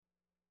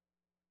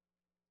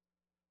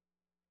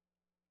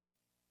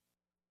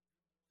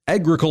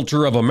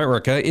Agriculture of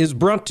America is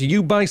brought to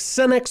you by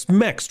Cenex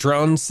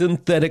Maxtron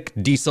synthetic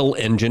diesel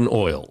engine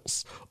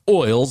oils.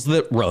 Oils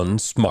that run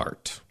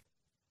smart.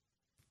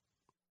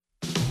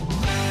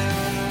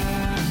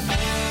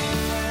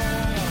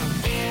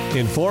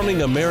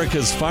 Informing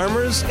America's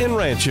farmers and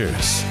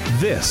ranchers.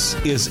 This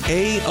is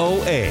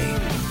AOA,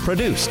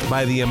 produced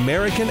by the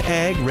American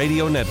Ag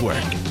Radio Network.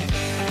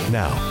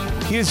 Now,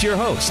 here's your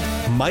host,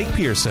 Mike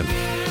Pearson.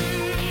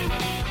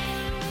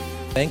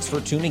 Thanks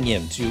for tuning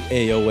in to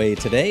AOA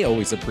today.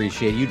 Always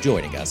appreciate you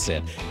joining us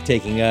and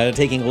taking a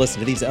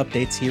listen to these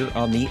updates here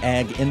on the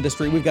ag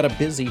industry. We've got a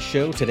busy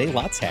show today.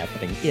 Lots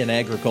happening in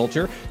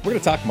agriculture. We're going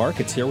to talk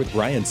markets here with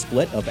Brian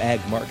Splitt of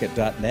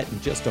agmarket.net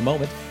in just a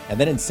moment. And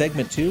then in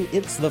segment 2,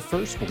 it's the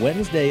first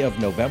Wednesday of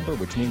November,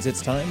 which means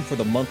it's time for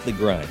the monthly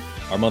grind.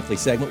 Our monthly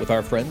segment with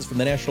our friends from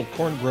the National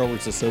Corn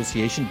Growers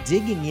Association,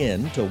 digging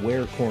in to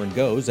where corn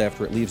goes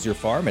after it leaves your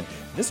farm. And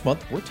this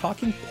month, we're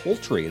talking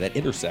poultry, that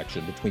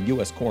intersection between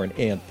U.S. corn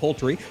and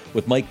poultry,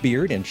 with Mike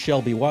Beard and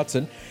Shelby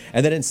Watson.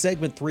 And then in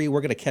segment 3,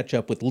 we're going to catch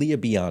up with Lia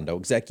Biondo,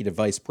 Executive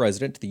Vice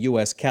President of the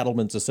U.S.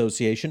 Cattlemen's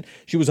Association.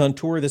 She was on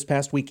tour this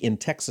past week in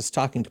Texas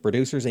talking to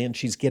producers, and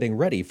she's getting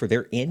ready for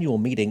their annual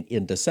meeting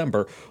in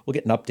December. We'll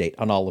get an update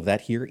on all of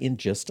that here in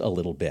just a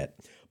little bit.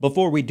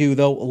 Before we do,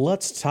 though,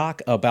 let's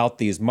talk about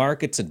these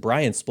markets. And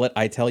Brian Splitt,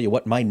 I tell you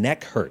what, my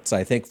neck hurts,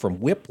 I think, from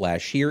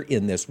whiplash here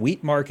in this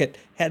wheat market.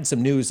 Had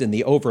some news in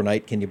the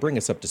overnight. Can you bring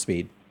us up to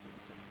speed?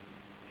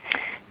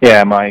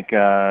 Yeah, Mike,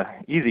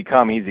 easy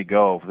come, easy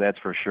go, that's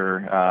for sure.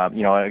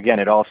 Again,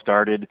 it all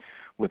started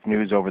with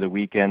news over the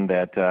weekend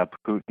that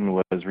Putin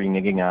was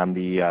reneging on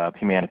the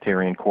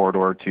humanitarian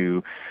corridor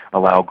to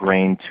allow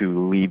grain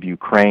to leave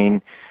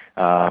Ukraine.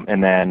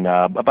 And then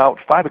about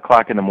 5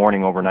 o'clock in the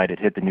morning overnight, it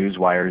hit the news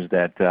wires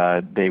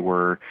that they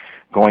were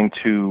going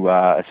to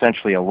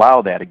essentially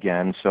allow that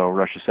again. So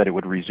Russia said it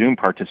would resume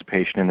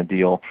participation in the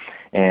deal.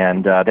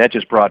 And that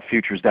just brought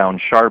futures down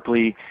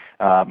sharply,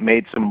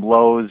 made some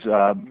lows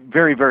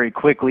very, very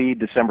quickly.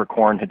 December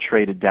corn had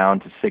traded down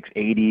to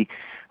 680.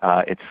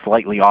 It's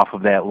slightly off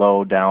of that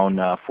low,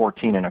 down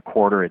 14 and a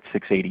quarter at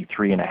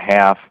 683 and a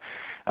half.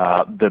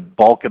 The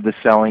bulk of the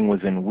selling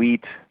was in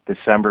wheat.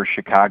 December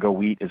Chicago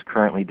wheat is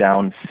currently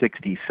down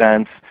 60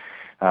 cents.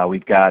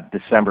 We've got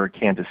December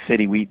Kansas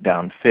City wheat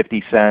down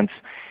 50 cents.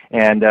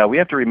 And we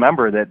have to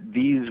remember that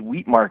these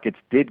wheat markets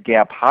did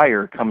gap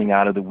higher coming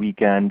out of the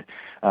weekend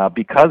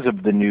because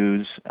of the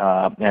news.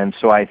 And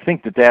so I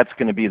think that that's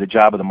going to be the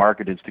job of the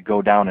market, is to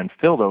go down and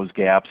fill those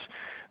gaps.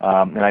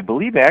 And I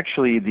believe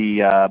actually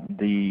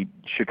the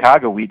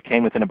Chicago wheat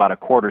came within about a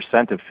quarter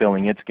cent of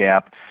filling its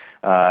gap.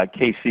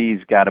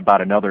 KC's got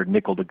about another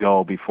nickel to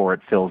go before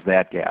it fills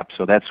that gap.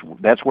 So that's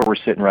where we're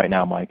sitting right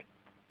now, Mike.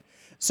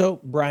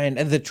 So, Brian,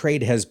 the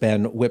trade has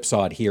been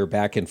whipsawed here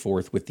back and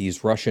forth with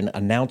these Russian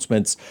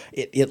announcements.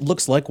 It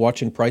looks like,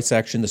 watching price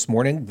action this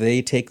morning,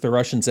 they take the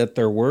Russians at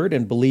their word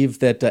and believe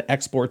that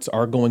exports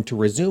are going to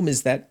resume.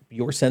 Is that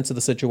your sense of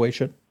the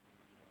situation?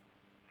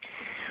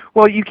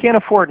 Well, you can't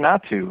afford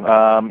not to.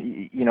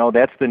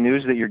 That's the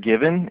news that you're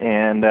given,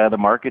 and the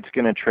market's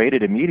going to trade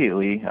it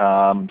immediately.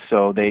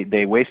 So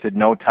they wasted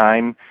no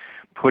time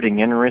putting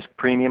in risk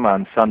premium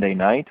on Sunday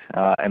night,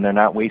 and they're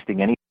not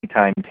wasting any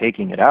time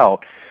taking it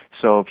out.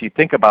 So if you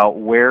think about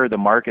where the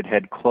market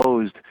had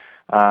closed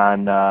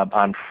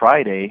on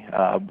Friday,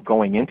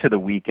 going into the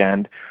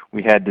weekend,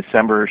 we had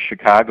December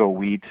Chicago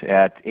wheat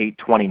at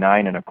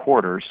 829 and a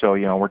quarter. So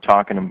we're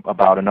talking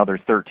about another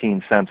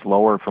 13 cents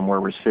lower from where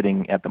we're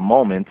sitting at the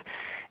moment.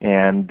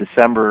 And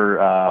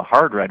December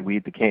hard red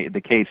wheat, the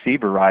KC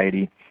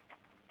variety,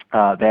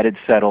 that had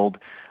settled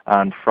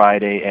on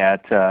Friday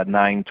at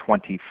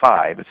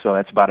 925. So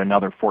that's about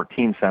another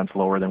 14 cents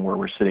lower than where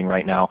we're sitting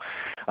right now.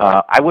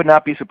 I would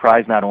not be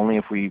surprised not only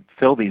if we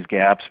fill these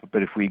gaps,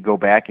 but if we go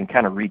back and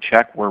kind of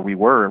recheck where we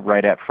were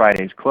right at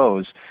Friday's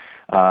close.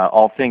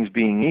 All things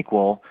being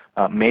equal,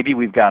 maybe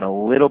we've got a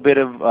little bit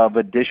of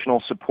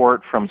additional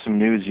support from some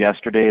news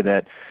yesterday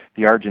that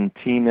the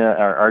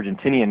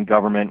Argentinian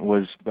government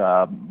was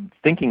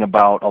thinking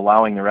about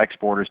allowing their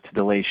exporters to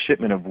delay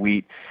shipment of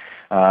wheat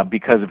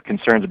because of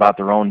concerns about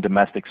their own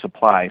domestic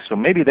supply. So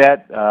maybe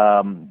that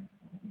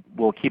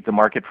will keep the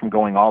market from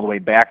going all the way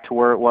back to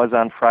where it was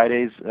on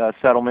Friday's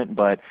settlement.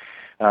 But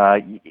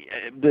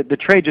the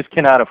trade just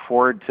cannot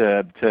afford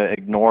to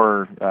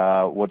ignore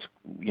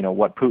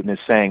what Putin is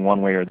saying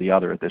one way or the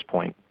other at this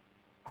point.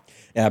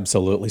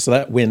 Absolutely. So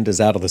that wind is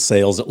out of the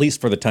sails, at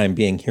least for the time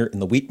being, here in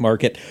the wheat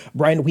market.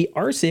 Brian, we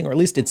are seeing, or at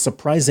least it's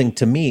surprising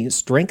to me,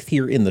 strength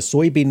here in the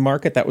soybean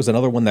market. That was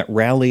another one that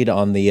rallied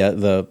on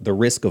the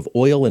risk of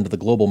oil into the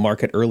global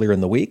market earlier in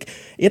the week.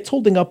 It's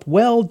holding up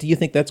well. Do you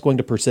think that's going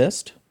to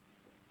persist?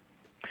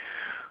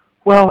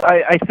 Well,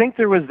 I think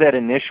there was that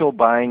initial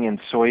buying in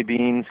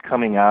soybeans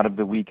coming out of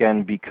the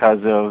weekend because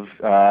of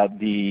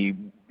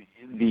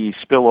the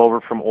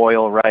spillover from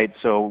oil, right?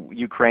 So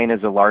Ukraine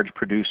is a large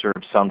producer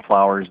of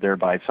sunflowers,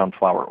 thereby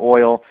sunflower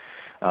oil.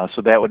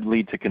 So that would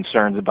lead to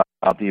concerns about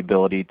the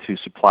ability to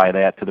supply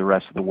that to the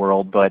rest of the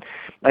world. But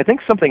I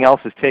think something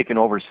else has taken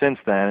over since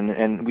then,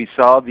 and we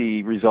saw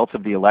the results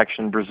of the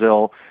election in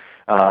Brazil,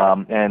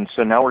 and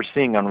so now we're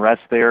seeing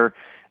unrest there.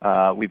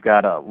 We've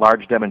got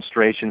large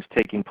demonstrations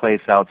taking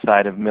place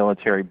outside of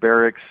military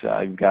barracks.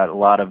 You've got a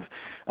lot of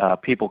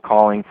people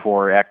calling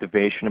for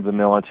activation of the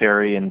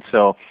military, and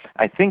so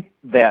I think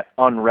that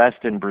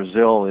unrest in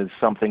Brazil is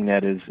something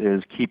that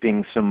is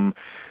keeping some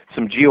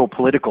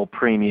geopolitical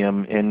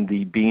premium in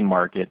the bean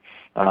market.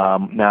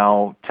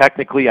 Now,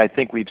 technically, I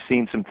think we've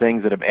seen some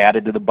things that have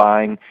added to the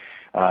buying.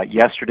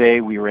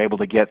 Yesterday, we were able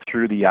to get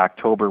through the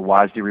October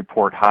WASDE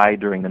report high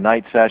during the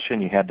night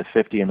session. You had the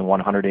 50 and the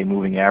 100-day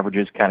moving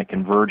averages kind of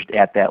converged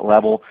at that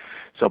level.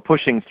 So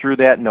pushing through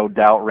that, no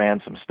doubt,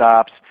 ran some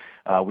stops.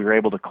 We were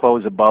able to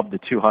close above the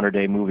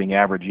 200-day moving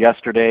average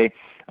yesterday.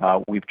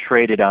 We've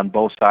traded on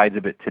both sides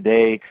of it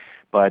today.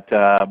 But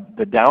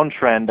the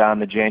downtrend on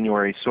the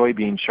January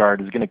soybean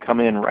chart is going to come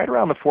in right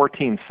around the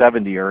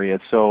 1470 area.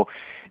 So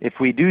if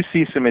we do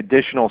see some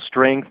additional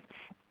strength,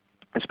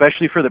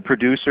 especially for the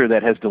producer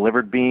that has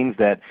delivered beans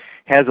that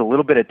has a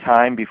little bit of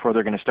time before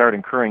they're going to start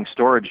incurring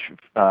storage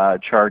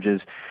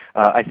charges,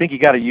 I think you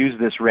got to use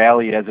this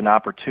rally as an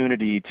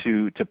opportunity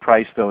to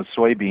price those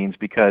soybeans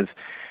because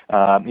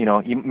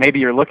maybe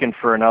you're looking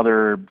for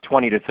another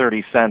 20 to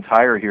 30 cents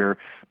higher here,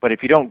 but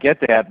if you don't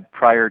get that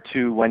prior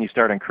to when you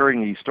start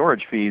incurring these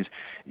storage fees,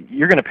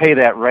 you're going to pay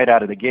that right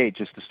out of the gate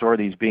just to store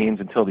these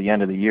beans until the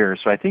end of the year.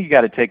 So I think you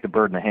got to take the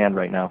bird in the hand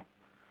right now.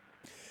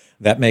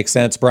 That makes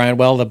sense, Brian.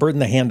 Well, the bird in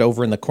the hand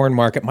over in the corn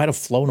market might have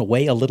flown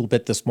away a little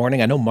bit this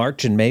morning. I know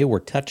March and May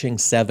were touching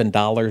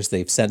 $7.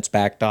 They've since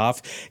backed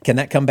off. Can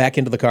that come back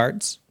into the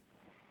cards?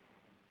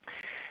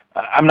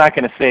 I'm not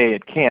going to say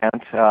it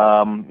can't.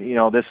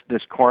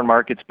 This corn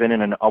market's been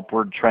in an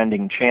upward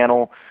trending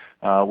channel.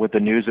 With the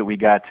news that we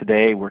got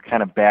today, we're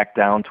kind of back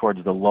down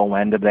towards the low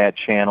end of that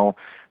channel.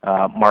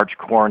 March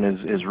corn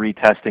is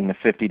retesting the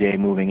 50-day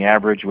moving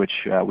average,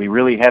 which we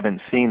really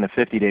haven't seen the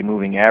 50-day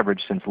moving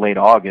average since late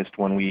August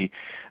when we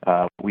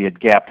had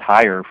gapped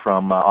higher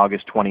from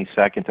August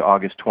 22nd to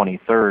August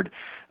 23rd.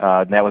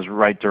 That was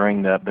right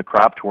during the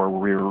crop tour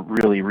where we were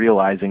really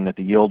realizing that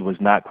the yield was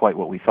not quite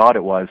what we thought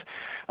it was.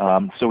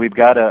 So we've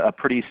got a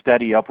pretty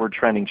steady upward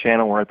trending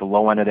channel. We're at the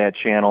low end of that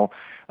channel.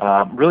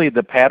 Really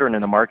the pattern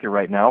in the market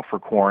right now for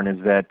corn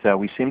is that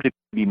we seem to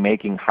be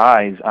making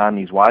highs on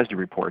these WASDE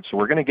reports. So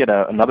we're going to get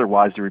another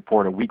WASDE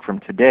report a week from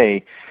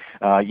today.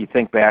 You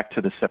think back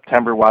to the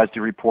September WASDE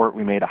report,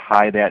 we made a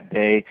high that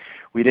day.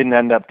 We didn't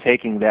end up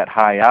taking that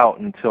high out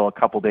until a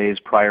couple days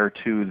prior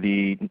to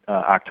the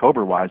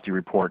October WASDE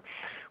report.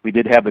 We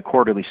did have the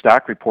quarterly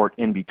stock report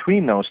in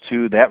between those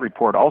two. That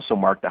report also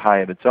marked a high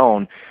of its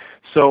own.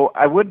 So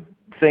I would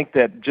think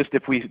that just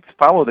if we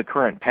follow the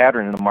current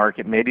pattern in the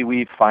market, maybe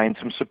we find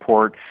some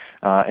support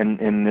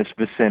in this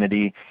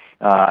vicinity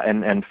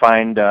and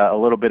find a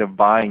little bit of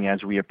buying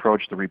as we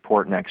approach the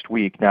report next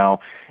week. Now,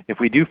 if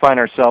we do find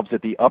ourselves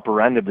at the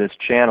upper end of this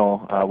channel,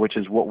 which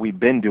is what we've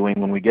been doing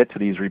when we get to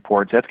these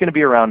reports, that's going to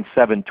be around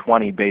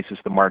 720 basis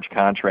the March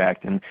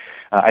contract. And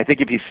I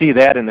think if you see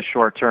that in the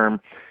short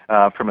term,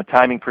 from a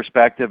timing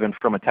perspective and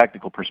from a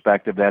technical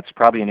perspective, that's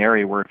probably an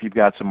area where if you've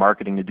got some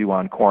marketing to do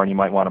on corn, you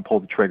might want to pull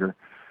the trigger.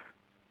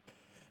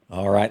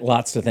 All right,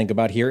 lots to think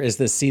about here as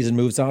this season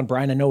moves on.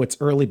 Brian, I know it's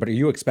early, but are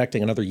you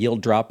expecting another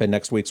yield drop in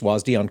next week's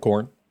WASDE on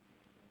corn?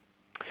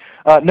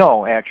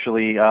 No,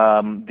 actually.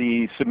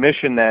 The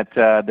submission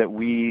that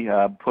we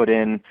put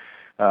in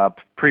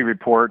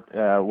pre-report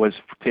was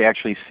to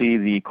actually see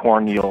the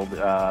corn yield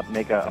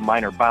make a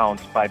minor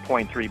bounce by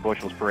 0.3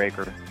 bushels per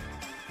acre.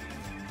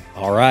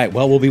 All right,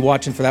 well, we'll be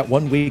watching for that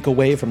 1 week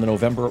away from the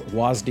November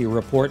WASDE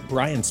report.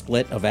 Brian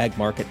Splitt of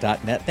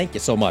agmarket.net, thank you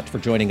so much for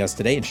joining us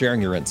today and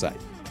sharing your insight.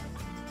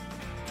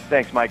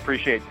 Thanks, Mike.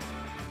 Appreciate it.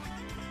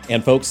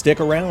 And folks, stick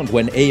around.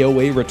 When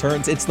AOA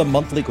returns, it's the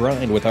monthly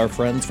grind with our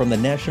friends from the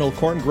National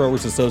Corn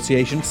Growers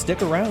Association.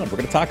 Stick around. We're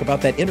going to talk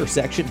about that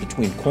intersection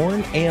between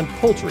corn and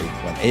poultry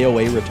when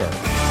AOA returns.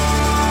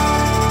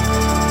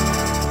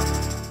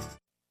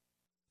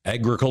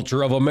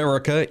 Agriculture of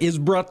America is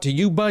brought to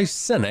you by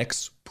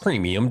Cenex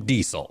Premium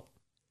Diesel.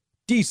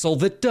 Diesel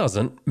that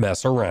doesn't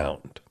mess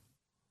around.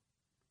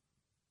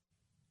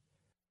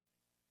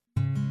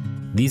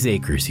 These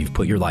acres you've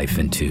put your life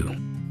into,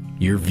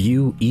 your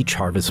view each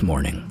harvest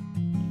morning.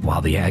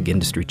 While the ag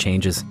industry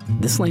changes,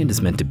 this land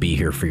is meant to be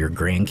here for your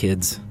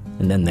grandkids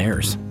and then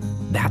theirs.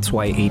 That's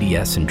why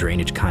ADS and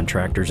drainage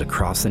contractors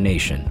across the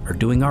nation are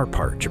doing our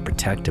part to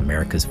protect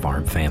America's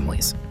farm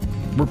families.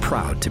 We're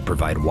proud to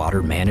provide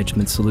water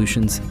management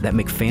solutions that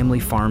make family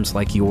farms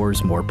like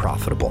yours more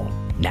profitable,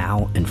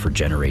 now and for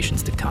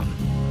generations to come.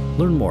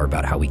 Learn more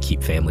about how we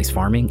keep families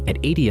farming at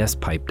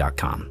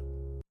adspipe.com.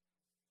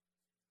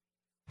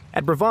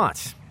 At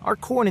Brevant, our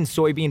corn and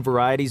soybean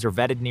varieties are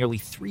vetted nearly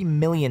 3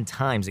 million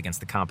times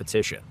against the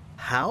competition.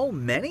 How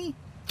many?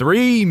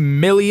 3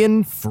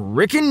 million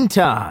frickin'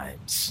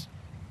 times.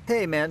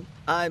 Hey man,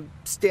 I'm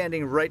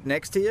standing right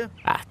next to you.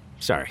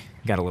 Sorry,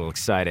 got a little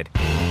excited.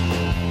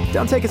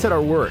 Don't take us at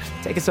our word.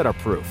 Take us at our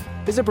proof.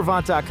 Visit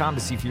Brevant.com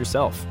to see for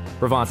yourself.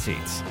 Brevant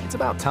Seeds. It's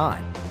about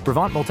time.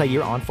 Brevant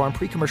multi-year on-farm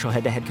pre-commercial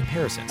head-to-head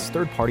comparisons,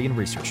 third-party and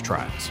research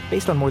trials,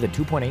 based on more than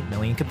 2.8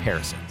 million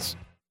comparisons.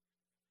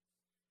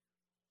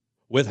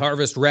 With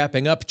harvest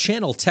wrapping up,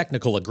 Channel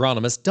technical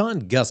agronomist Don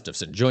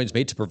Gustafson joins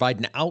me to provide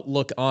an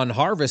outlook on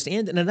harvest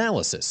and an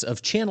analysis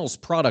of Channel's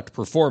product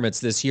performance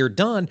this year.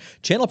 Don,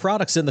 Channel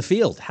products in the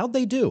field, how'd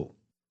they do?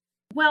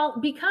 Well,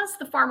 because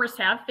the farmers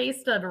have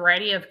faced a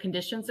variety of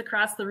conditions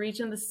across the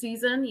region this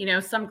season,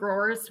 some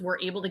growers were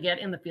able to get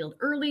in the field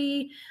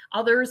early,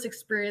 others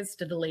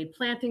experienced a delayed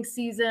planting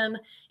season,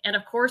 and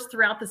of course,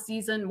 throughout the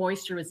season,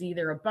 moisture was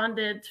either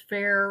abundant,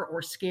 fair,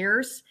 or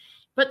scarce.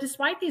 But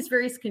despite these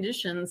various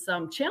conditions,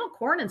 Channel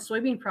corn and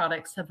soybean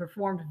products have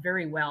performed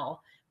very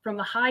well. From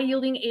the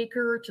high-yielding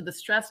acre to the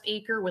stressed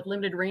acre with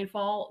limited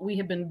rainfall, we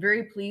have been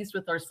very pleased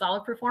with our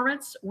solid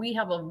performance. We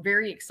have a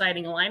very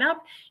exciting lineup,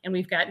 and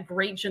we've got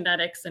great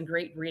genetics and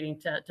great breeding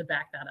to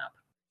back that up.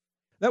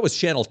 That was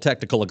Channel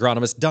technical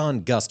agronomist Don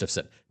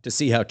Gustafson. To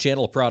see how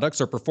Channel products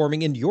are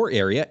performing in your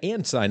area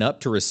and sign up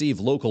to receive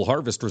local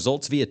harvest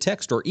results via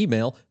text or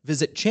email,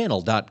 visit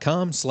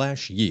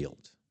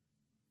channel.com/yield.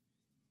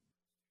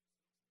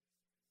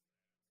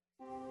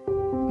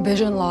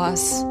 Vision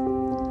loss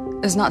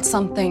is not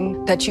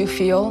something that you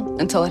feel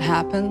until it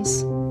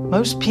happens.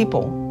 Most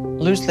people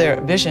lose their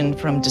vision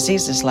from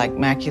diseases like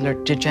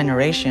macular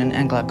degeneration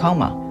and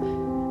glaucoma,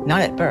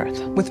 not at birth.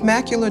 With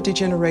macular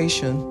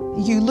degeneration,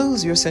 you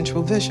lose your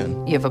central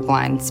vision. You have a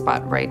blind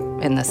spot right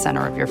in the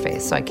center of your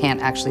face, so I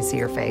can't actually see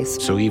your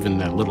face. So even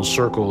that little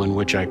circle in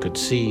which I could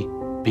see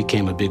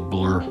became a big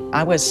blur.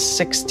 I was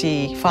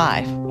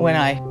 65 when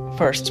I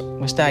first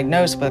was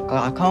diagnosed with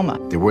glaucoma.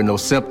 There were no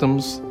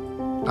symptoms.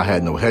 I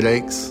had no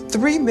headaches.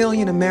 3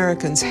 million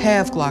Americans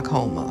have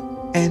glaucoma,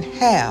 and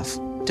half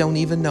don't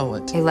even know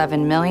it.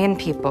 11 million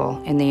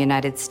people in the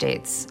United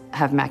States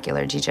have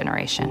macular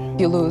degeneration.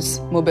 You lose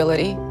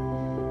mobility,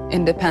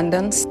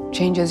 independence,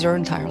 changes your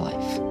entire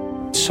life.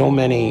 So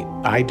many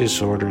eye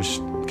disorders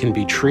can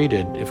be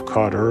treated if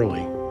caught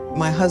early.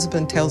 My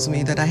husband tells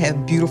me that I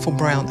have beautiful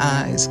brown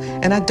eyes,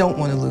 and I don't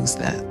want to lose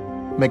that.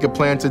 Make a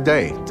plan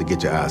today to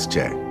get your eyes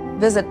checked.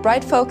 Visit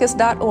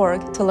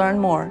brightfocus.org to learn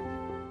more.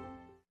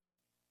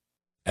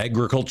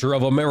 Agriculture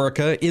of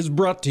America is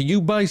brought to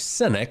you by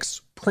Cenex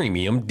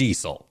Premium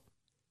Diesel.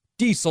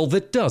 Diesel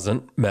that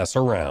doesn't mess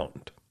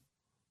around.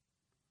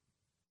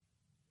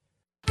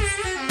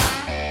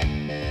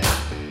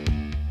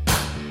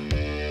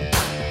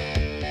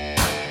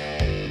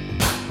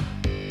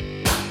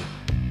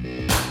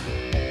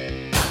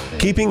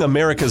 Keeping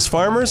America's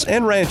farmers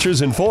and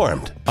ranchers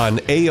informed on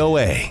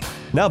AOA.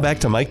 Now back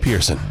to Mike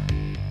Pearson.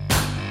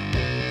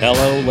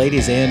 Hello,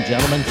 ladies and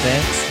gentlemen.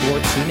 Thanks for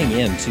tuning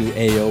in to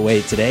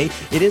AOA today.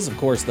 It is, of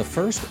course, the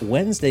first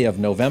Wednesday of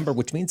November,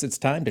 which means it's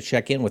time to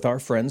check in with our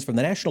friends from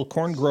the National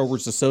Corn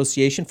Growers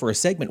Association for a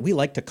segment we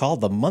like to call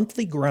the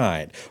Monthly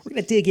Grind. We're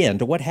going to dig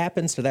into what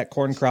happens to that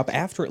corn crop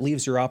after it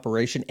leaves your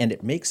operation and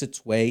it makes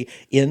its way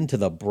into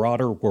the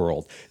broader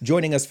world.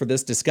 Joining us for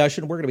this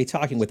discussion, we're going to be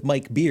talking with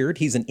Mike Beard.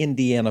 He's an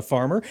Indiana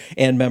farmer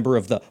and member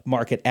of the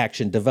Market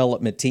Action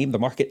Development Team, the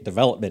Market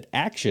Development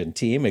Action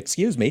Team,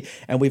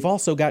 and we've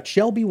also got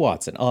Shelby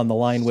Watson on the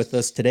line with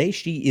us today.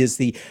 She is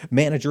the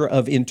manager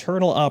of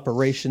internal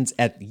operations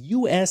at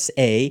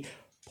USA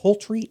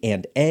Poultry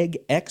and Egg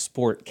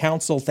Export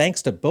Council.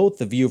 Thanks to both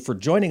of you for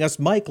joining us.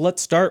 Mike,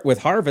 let's start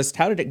with harvest.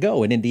 How did it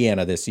go in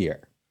Indiana this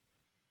year?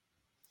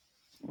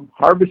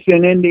 Harvest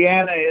in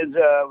Indiana is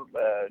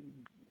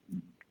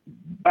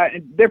a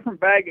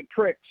different bag of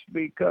tricks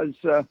because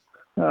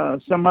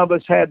some of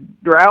us had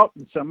drought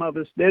and some of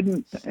us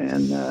didn't,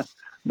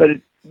 but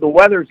the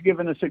weather's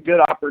given us a good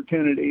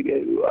opportunity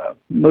to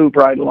move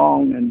right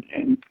along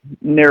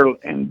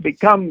and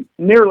become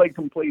nearly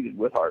completed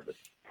with harvest.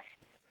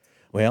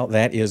 Well,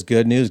 that is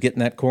good news,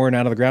 getting that corn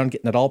out of the ground,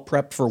 getting it all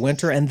prepped for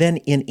winter. And then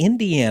in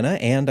Indiana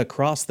and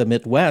across the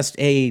Midwest,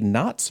 a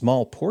not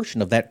small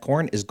portion of that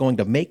corn is going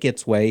to make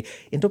its way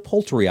into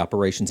poultry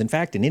operations. In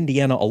fact, in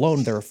Indiana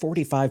alone, there are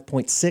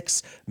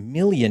 45.6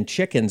 million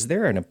chickens.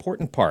 They're an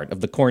important part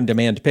of the corn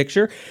demand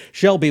picture.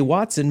 Shelby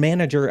Watson,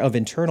 manager of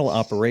internal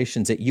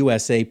operations at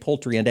USA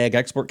Poultry and Egg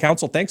Export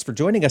Council. Thanks for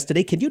joining us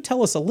today. Can you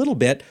tell us a little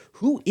bit,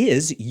 who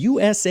is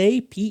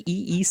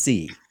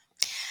USAPEEC?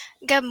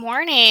 Good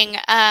morning.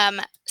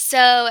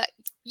 So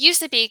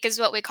USAPEEC is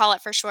what we call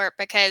it for short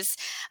because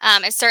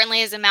it certainly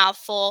is a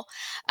mouthful.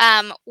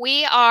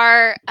 We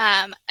are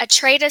a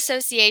trade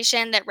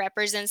association that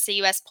represents the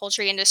U.S.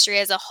 poultry industry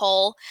as a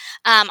whole.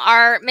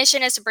 Our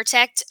mission is to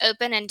protect,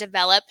 open, and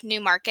develop new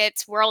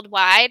markets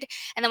worldwide.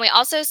 And then we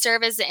also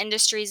serve as the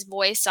industry's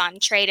voice on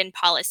trade and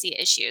policy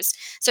issues.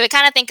 So we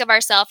kind of think of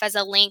ourselves as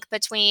a link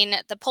between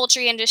the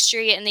poultry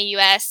industry in the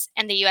U.S.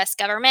 and the U.S.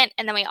 government.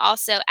 And then we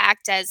also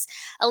act as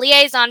a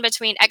liaison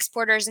between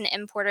exporters and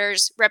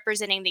importers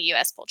representing the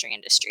U.S. poultry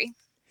industry.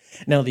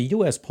 Now, the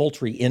U.S.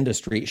 poultry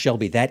industry,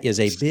 Shelby, that is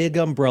a big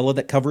umbrella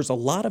that covers a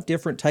lot of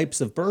different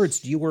types of birds.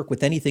 Do you work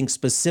with anything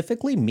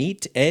specifically,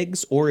 meat,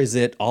 eggs, or is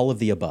it all of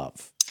the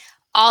above?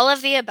 All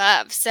of the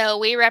above. So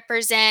we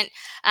represent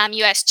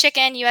U.S.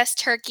 chicken, U.S.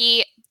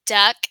 turkey,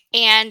 duck,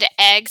 and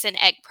eggs and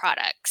egg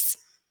products.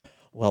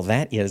 Well,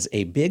 that is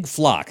a big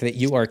flock that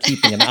you are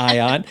keeping an eye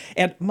on.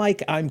 And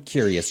Mike, I'm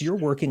curious, you're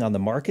working on the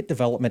Market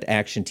Development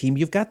Action Team.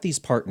 You've got these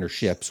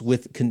partnerships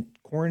with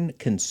corn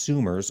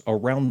consumers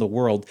around the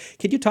world.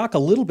 Can you talk a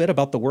little bit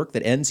about the work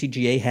that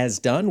NCGA has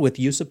done with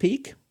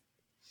USAPEEC?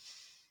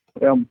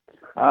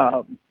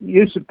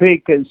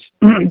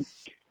 USAPEEC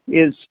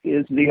is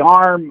the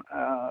arm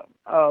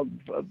of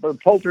the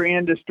poultry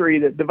industry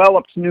that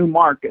develops new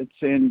markets.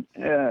 And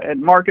at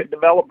Market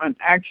Development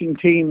Action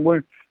Team,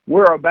 we're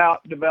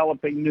about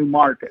developing new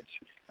markets,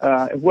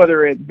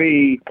 whether it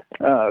be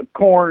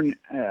corn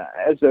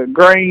as a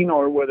grain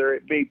or whether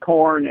it be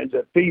corn as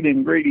a feed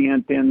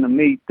ingredient in the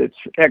meat that's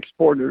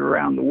exported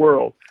around the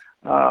world.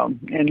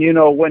 And you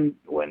know, when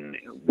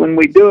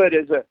we do it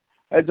as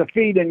a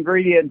feed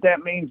ingredient,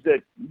 that means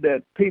that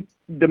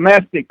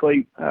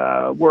domestically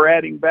we're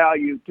adding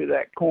value to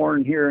that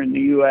corn here in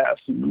the U.S.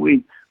 and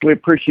we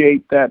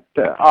appreciate that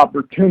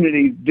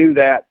opportunity to do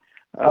that.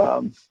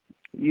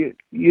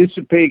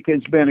 USAPEEC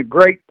has been a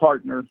great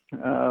partner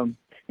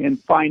in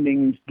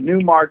finding new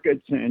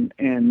markets and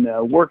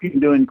working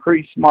to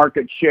increase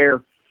market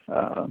share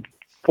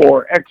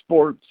for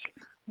exports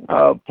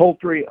of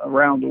poultry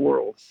around the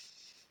world.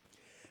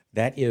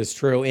 That is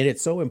true. And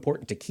it's so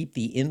important to keep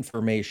the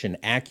information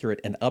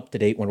accurate and up to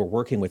date when we're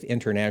working with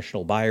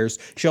international buyers.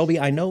 Shelby,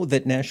 I know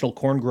that national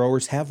corn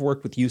growers have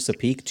worked with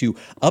USAPEEC to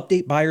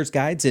update buyers'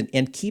 guides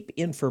and keep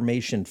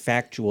information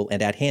factual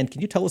and at hand.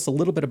 Can you tell us a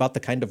little bit about the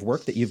kind of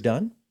work that you've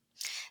done?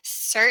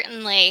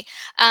 Certainly.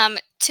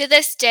 To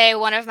this day,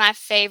 one of my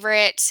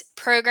favorite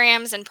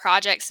programs and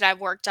projects that I've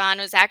worked on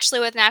was actually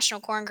with National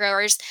Corn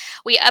Growers.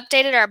 We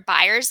updated our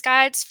buyer's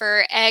guides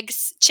for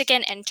eggs,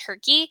 chicken, and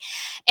turkey.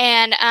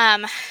 And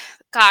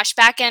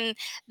back in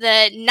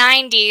the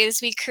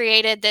 90s, we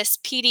created this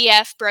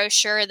PDF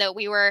brochure that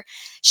we were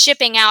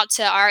shipping out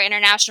to our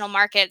international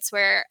markets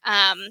where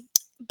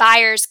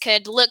buyers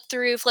could flip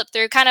through,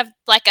 kind of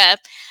like a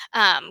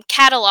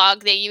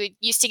catalog that you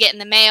used to get in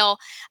the mail,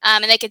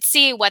 and they could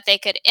see what they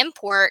could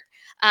import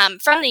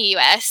from the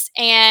U.S.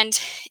 And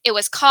it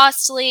was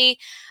costly.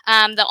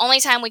 The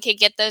only time we could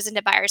get those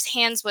into buyers'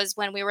 hands was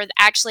when we were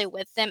actually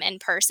with them in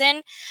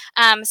person.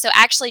 So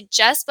actually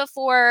just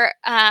before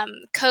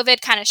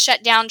COVID kind of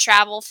shut down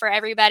travel for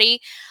everybody,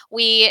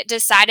 we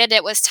decided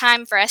it was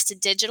time for us to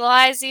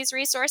digitalize these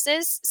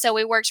resources. So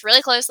we worked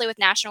really closely with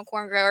National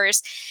Corn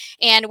Growers,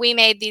 and we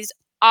made these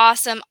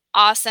awesome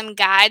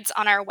guides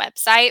on our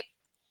website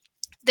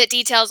that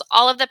details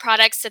all of the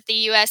products that the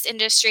U.S.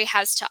 industry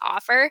has to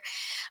offer.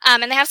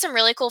 And they have some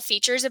really cool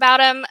features about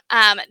them.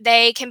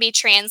 They can be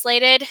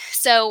translated.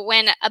 So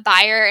when a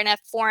buyer in a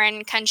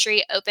foreign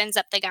country opens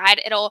up the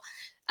guide, it'll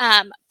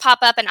pop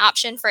up an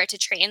option for it to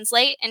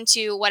translate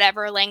into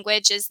whatever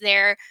language is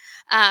their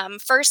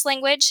first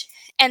language.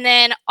 And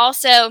then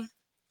also,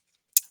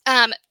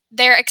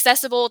 they're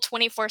accessible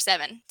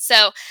 24/7.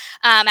 So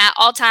at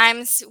all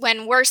times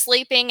when we're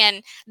sleeping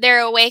and they're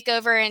awake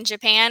over in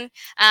Japan,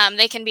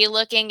 they can be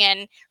looking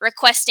and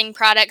requesting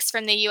products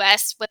from the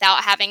U.S.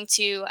 without having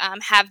to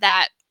have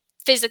that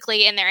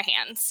physically in their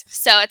hands.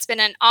 So it's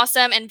been an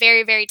awesome and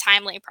very, very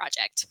timely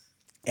project.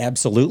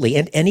 Absolutely.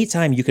 And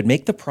anytime you could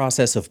make the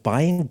process of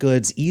buying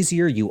goods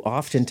easier, you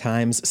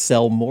oftentimes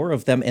sell more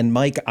of them. And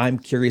Mike, I'm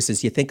curious,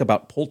 as you think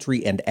about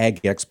poultry and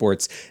ag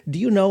exports, do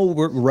you know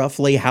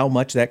roughly how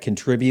much that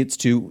contributes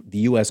to the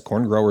U.S.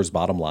 corn growers'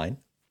 bottom line?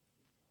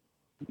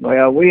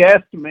 Well, we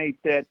estimate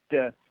that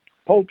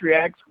poultry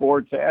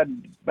exports add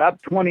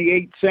about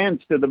 28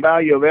 cents to the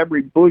value of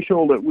every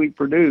bushel that we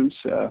produce.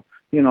 That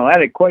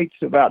equates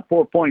to about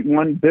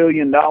 $4.1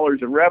 billion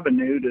of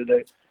revenue to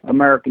the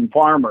American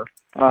farmer.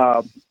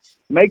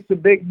 Makes a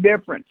big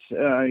difference.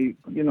 One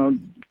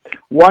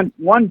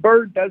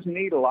bird doesn't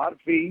eat a lot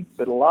of feed,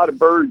 but a lot of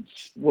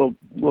birds will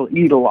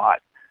eat a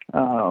lot.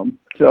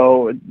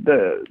 So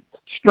the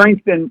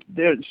strength in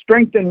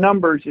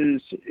numbers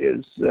is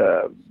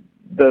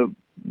the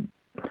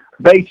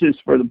basis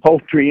for the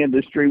poultry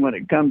industry when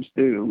it comes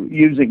to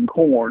using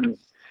corn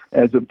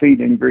as a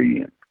feed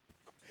ingredient.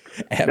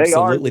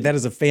 Absolutely. That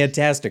is a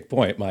fantastic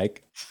point,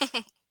 Mike.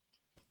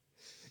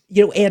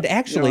 And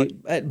actually,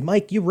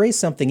 Mike, you raised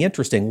something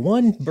interesting.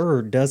 One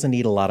bird doesn't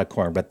eat a lot of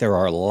corn, but there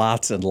are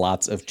lots and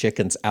lots of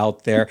chickens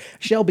out there.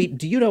 Shelby,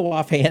 do you know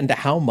offhand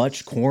how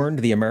much corn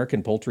the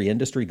American poultry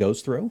industry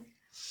goes through?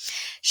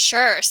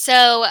 Sure.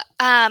 So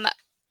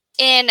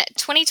in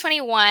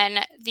 2021,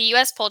 the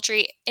U.S.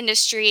 poultry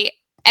industry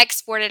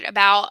exported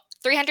about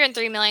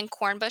 303 million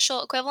corn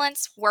bushel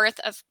equivalents worth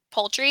of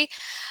poultry,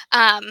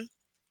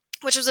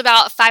 which was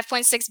about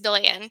 $5.6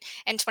 billion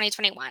in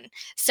 2021.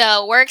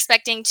 So we're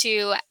expecting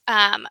to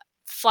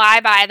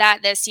fly by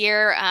that this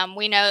year.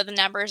 We know the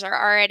numbers are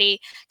already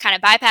kind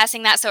of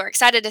bypassing that, so we're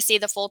excited to see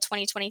the full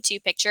 2022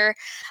 picture.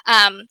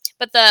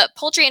 But the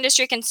poultry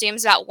industry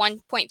consumes about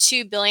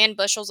 1.2 billion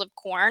bushels of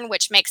corn,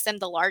 which makes them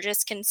the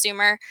largest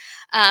consumer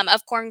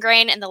of corn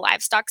grain in the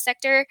livestock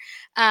sector.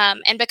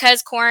 And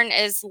because corn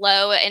is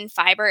low in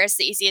fiber, it's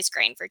the easiest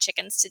grain for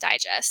chickens to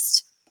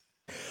digest.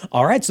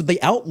 All right, so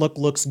the outlook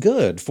looks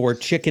good for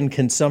chicken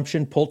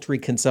consumption, poultry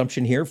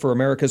consumption here for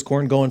America's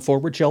corn going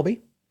forward,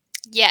 Shelby?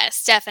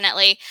 Yes,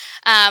 definitely.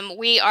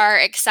 We are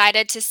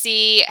excited to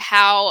see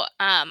how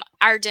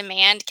our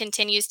demand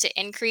continues to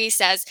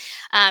increase as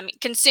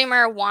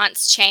consumer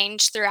wants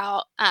change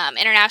throughout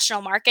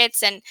international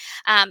markets. And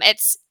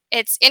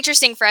it's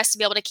interesting for us to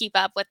be able to keep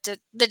up with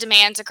the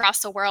demands across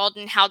the world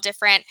and how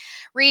different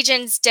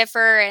regions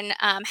differ and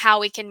how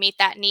we can meet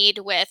that need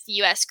with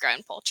U.S.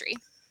 grown poultry.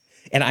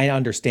 And I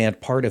understand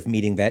part of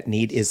meeting that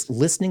need is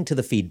listening to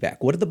the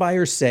feedback. What did the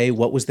buyers say?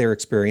 What was their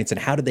experience? And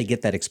how did they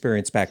get that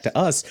experience back to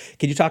us?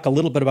 Can you talk a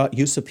little bit about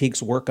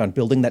USAPEEC's work on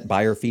building that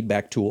buyer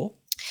feedback tool?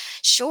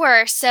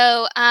 Sure.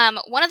 So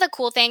one of the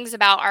cool things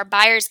about our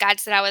buyer's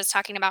guides that I was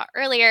talking about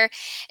earlier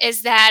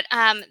is that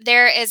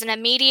there is an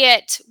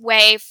immediate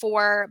way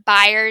for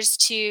buyers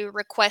to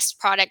request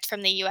product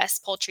from the U.S.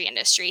 poultry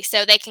industry.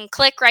 So they can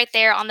click right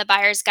there on the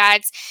buyer's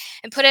guides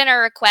and put in a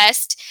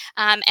request.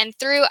 And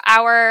through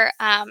our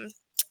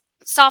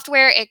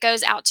software, it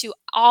goes out to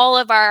all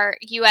of our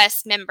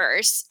U.S.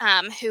 members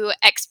who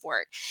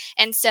export.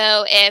 And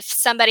so if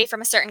somebody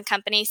from a certain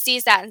company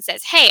sees that and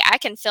says, hey, I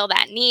can fill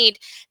that need,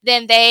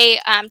 then they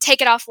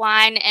take it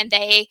offline and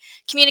they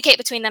communicate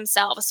between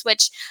themselves,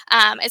 which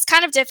is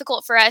kind of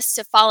difficult for us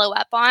to follow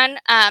up on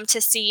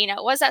to see,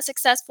 was that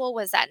successful?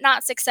 Was that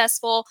not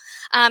successful?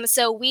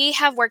 So we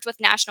have worked with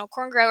national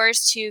corn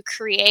growers to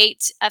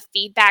create a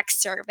feedback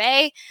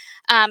survey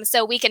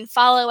so we can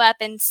follow up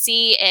and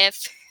see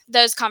if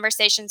those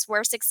conversations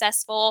were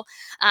successful,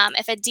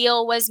 if a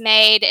deal was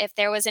made, if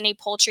there was any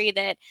poultry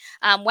that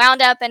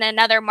wound up in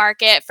another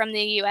market from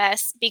the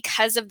U.S.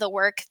 because of the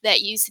work that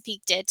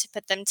USAPEEC did to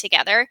put them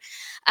together.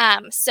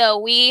 So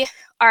we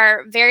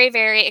are very,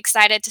 very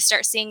excited to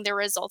start seeing the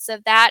results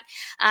of that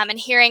and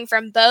hearing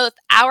from both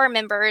our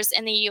members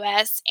in the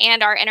U.S.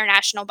 and our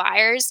international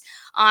buyers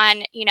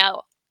on,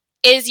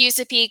 is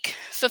USAPEEC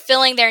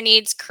fulfilling their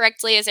needs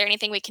correctly? Is there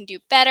anything we can do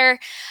better?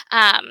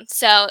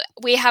 So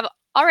we have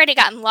already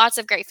gotten lots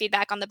of great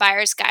feedback on the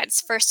buyer's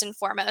guides, first and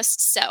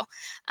foremost. So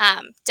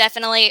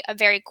definitely a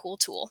very cool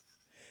tool.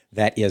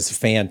 That is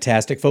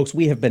fantastic. Folks,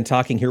 we have been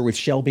talking here with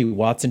Shelby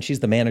Watson. She's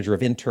the manager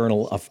of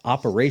internal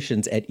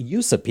operations at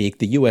USAPEEC,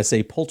 the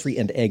USA Poultry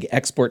and Egg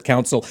Export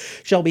Council.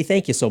 Shelby,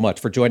 thank you so much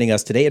for joining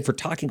us today and for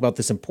talking about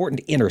this important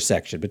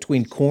intersection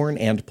between corn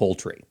and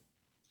poultry.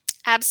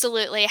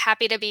 Absolutely.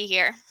 Happy to be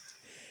here.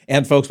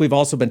 And folks, we've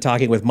also been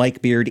talking with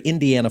Mike Beard,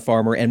 Indiana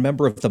farmer and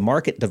member of the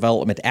Market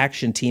Development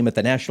Action Team at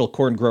the National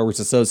Corn Growers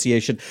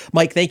Association.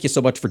 Mike, thank you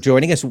so much for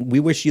joining us. We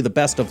wish you the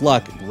best of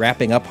luck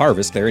wrapping up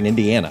harvest there in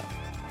Indiana.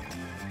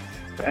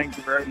 Thank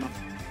you very much.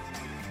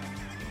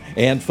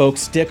 And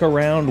folks, stick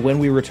around. When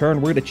we return,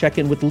 we're going to check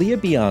in with Lia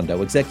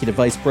Biondo, Executive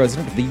Vice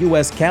President of the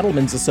U.S.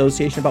 Cattlemen's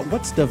Association, about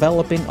what's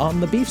developing on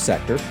the beef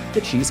sector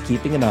that she's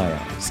keeping an eye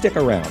on. Stick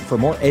around for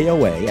more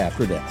AOA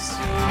after this.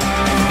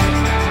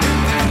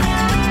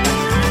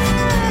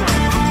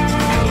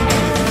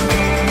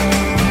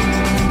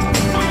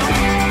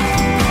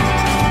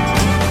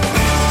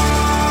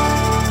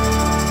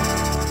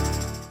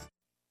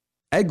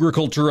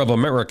 Agriculture of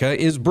America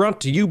is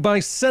brought to you by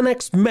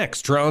Cenex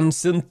Maxtron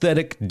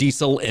synthetic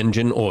diesel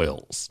engine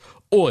oils.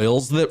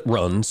 Oils that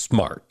run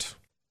smart.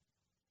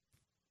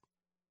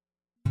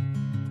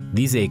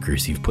 These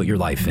acres you've put your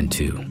life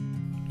into,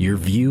 your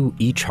view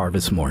each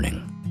harvest morning.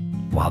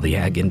 While the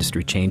ag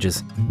industry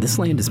changes, this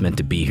land is meant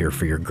to be here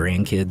for your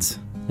grandkids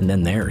and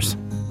then theirs.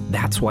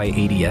 That's why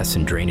ADS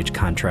and drainage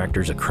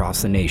contractors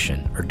across the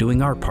nation are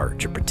doing our part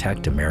to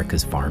protect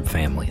America's farm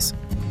families.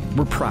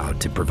 We're proud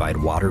to provide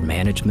water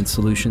management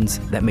solutions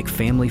that make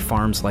family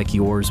farms like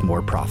yours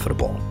more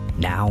profitable,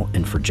 now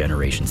and for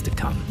generations to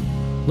come.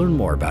 Learn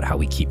more about how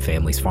we keep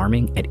families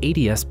farming at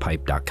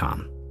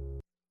adspipe.com.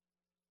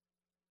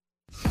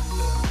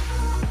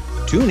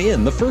 Tune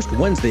in the first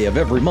Wednesday of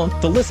every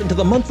month to listen to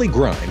the Monthly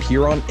Grind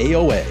here on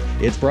AOA.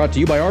 It's brought to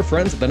you by our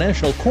friends at the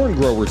National Corn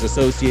Growers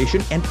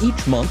Association, and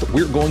each month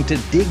we're going to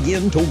dig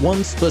into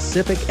one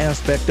specific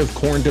aspect of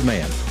corn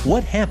demand.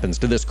 What happens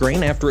to this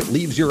grain after it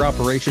leaves your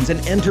operations and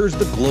enters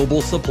the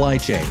global supply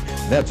chain?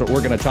 That's what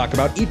we're going to talk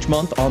about each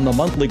month on the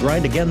Monthly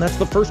Grind. Again, that's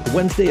the first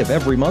Wednesday of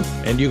every month,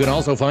 and you can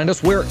also find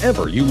us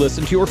wherever you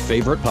listen to your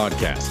favorite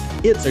podcast.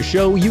 It's a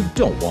show you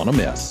don't want to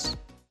miss.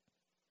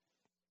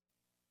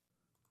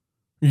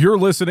 You're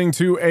listening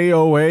to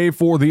AOA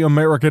for the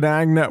American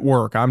Ag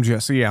Network. I'm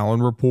Jesse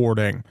Allen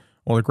reporting.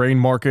 Well, the grain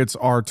markets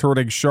are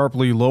turning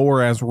sharply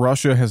lower as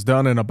Russia has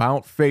done an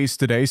about-face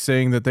today,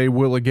 saying that they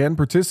will again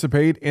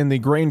participate in the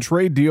grain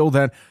trade deal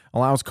that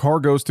allows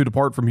cargoes to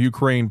depart from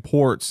Ukraine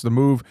ports. The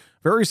move,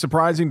 very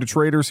surprising to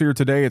traders here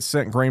today. It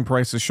sent grain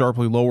prices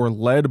sharply lower,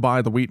 led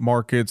by the wheat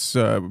markets,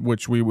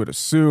 which we would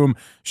assume.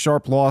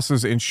 Sharp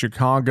losses in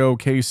Chicago,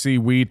 KC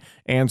wheat,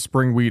 and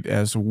spring wheat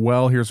as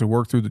well. Here's a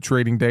work through the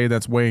trading day.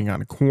 That's weighing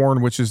on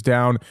corn, which is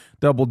down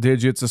double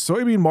digits. The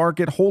soybean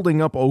market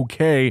holding up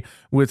okay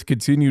with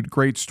continued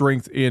great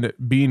strength in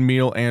bean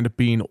meal and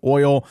bean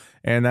oil,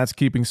 and that's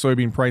keeping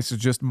soybean prices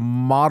just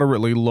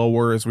moderately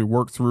lower as we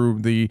work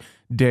through the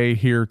day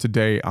here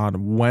today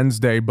on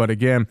Wednesday. But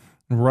again,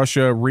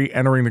 Russia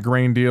re-entering the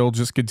grain deal,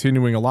 just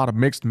continuing a lot of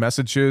mixed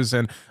messages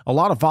and a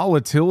lot of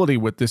volatility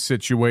with this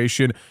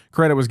situation.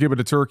 Credit was given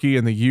to Turkey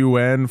and the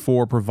UN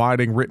for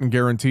providing written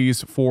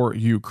guarantees for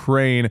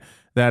Ukraine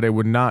that it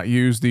would not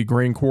use the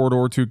grain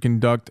corridor to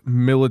conduct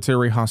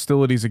military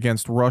hostilities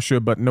against Russia,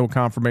 but no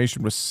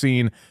confirmation was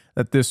seen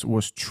that this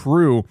was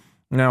true.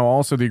 Now,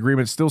 also, the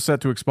agreement is still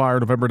set to expire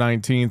November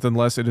 19th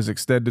unless it is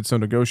extended, so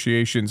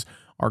negotiations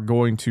are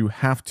going to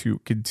have to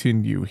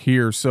continue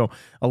here. So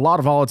a lot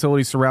of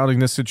volatility surrounding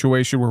this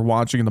situation we're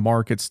watching in the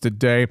markets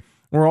today.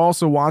 We're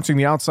also watching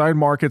the outside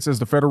markets as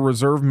the Federal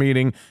Reserve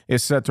meeting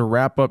is set to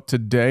wrap up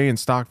today, and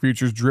stock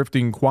futures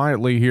drifting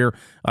quietly here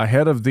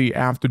ahead of the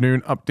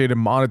afternoon updated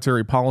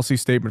monetary policy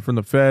statement from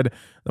the Fed.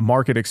 The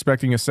market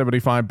expecting a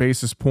 75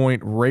 basis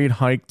point rate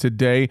hike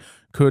today.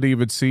 Could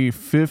even see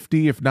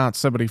 50, if not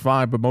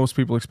 75, but most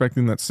people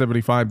expecting that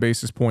 75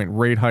 basis point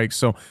rate hike.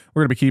 So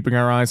we're going to be keeping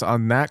our eyes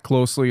on that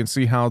closely and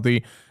see how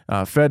the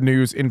Fed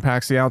news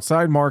impacts the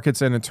outside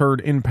markets and in turn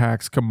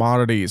impacts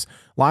commodities.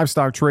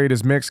 Livestock trade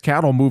is mixed.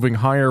 Cattle moving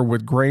higher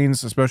with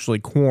grains, especially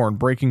corn,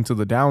 breaking to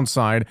the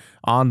downside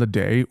on the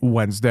day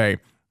Wednesday.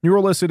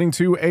 You're listening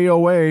to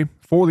AOA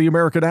for the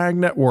American Ag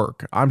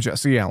Network. I'm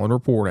Jesse Allen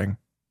reporting.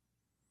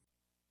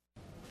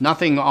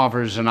 Nothing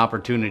offers an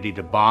opportunity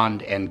to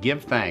bond and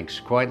give thanks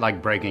quite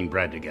like breaking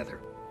bread together.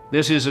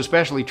 This is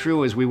especially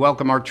true as we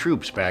welcome our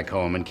troops back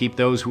home and keep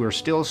those who are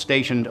still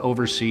stationed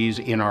overseas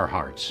in our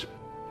hearts.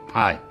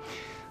 Hi,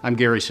 I'm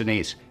Gary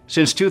Sinise.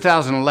 Since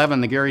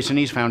 2011, the Gary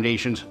Sinise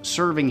Foundation's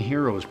Serving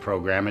Heroes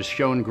program has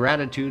shown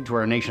gratitude to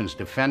our nation's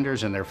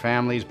defenders and their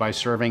families by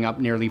serving up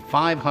nearly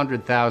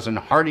 500,000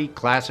 hearty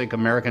classic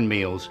American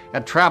meals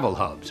at travel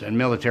hubs and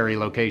military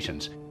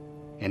locations.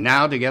 And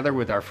now, together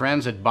with our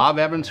friends at Bob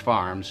Evans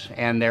Farms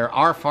and their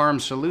Our Farm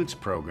Salutes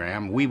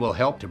program, we will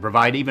help to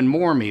provide even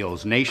more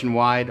meals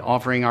nationwide,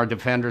 offering our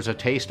defenders a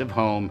taste of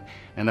home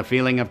and the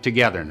feeling of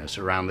togetherness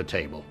around the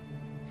table.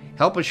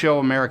 Help us show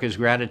America's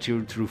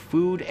gratitude through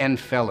food and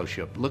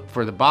fellowship. Look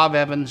for the Bob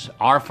Evans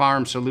Our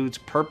Farm Salutes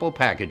purple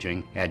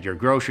packaging at your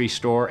grocery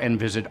store and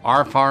visit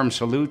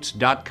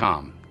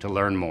ourfarmsalutes.com to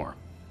learn more.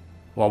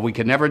 While we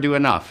can never do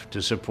enough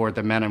to support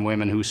the men and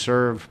women who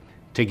serve,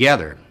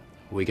 together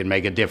we can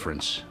make a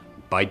difference,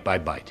 bite by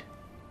bite.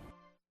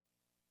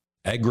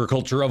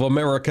 Agriculture of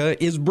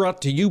America is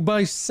brought to you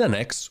by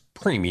Cenex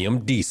Premium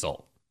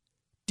Diesel.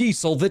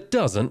 Diesel that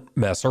doesn't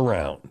mess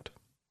around.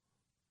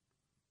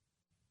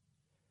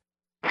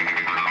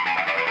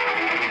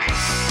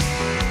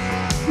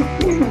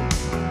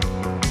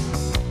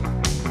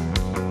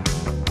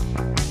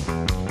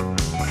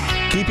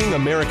 Keeping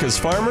America's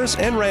farmers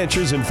and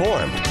ranchers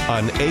informed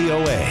on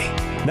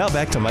AOA. Now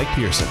back to Mike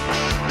Pearson.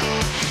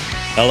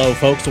 Hello,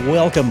 folks.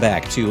 Welcome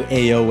back to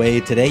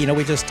AOA today. You know,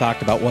 we just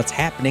talked about what's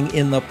happening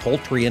in the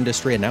poultry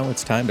industry, and now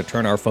it's time to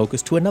turn our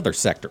focus to another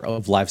sector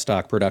of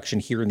livestock production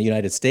here in the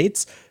United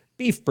States.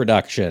 Beef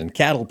production,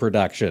 cattle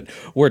production.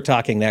 We're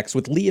talking next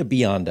with Lia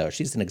Biondo.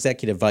 She's an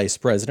executive vice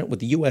president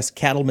with the U.S.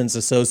 Cattlemen's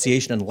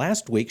Association, and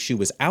last week she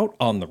was out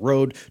on the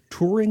road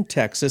touring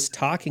Texas,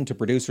 talking to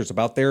producers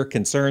about their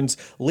concerns.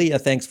 Lia,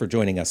 thanks for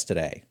joining us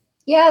today.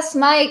 Yes,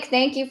 Mike,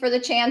 thank you for the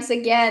chance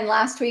again.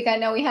 Last week, I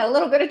know we had a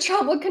little bit of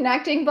trouble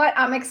connecting, but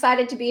I'm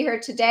excited to be here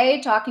today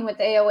talking with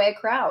the AOA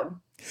crowd.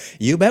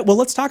 You bet. Well,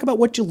 let's talk about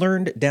what you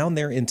learned down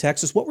there in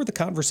Texas. What were the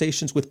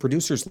conversations with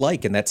producers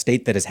like in that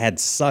state that has had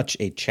such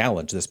a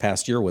challenge this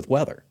past year with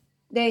weather?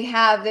 They've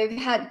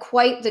had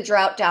quite the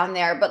drought down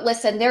there, but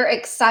listen, they're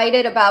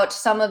excited about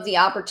some of the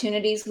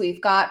opportunities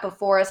we've got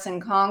before us in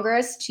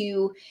Congress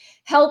to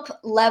help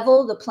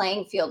level the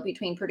playing field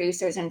between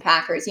producers and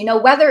packers. You know,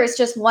 weather is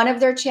just one of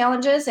their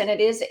challenges, and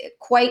it is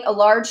quite a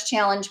large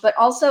challenge, but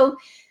also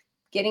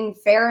getting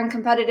fair and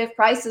competitive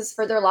prices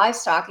for their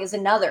livestock is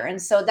another.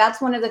 And so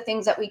that's one of the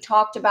things that we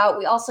talked about.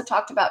 We also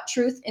talked about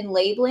truth in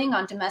labeling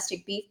on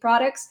domestic beef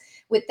products.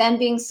 With them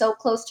being so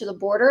close to the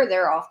border,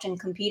 they're often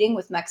competing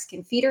with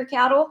Mexican feeder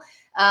cattle.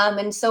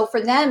 And so for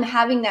them,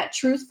 having that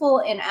truthful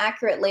and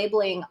accurate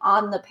labeling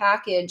on the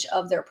package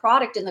of their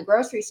product in the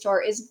grocery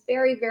store is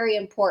very, very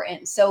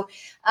important. So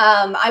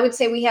I would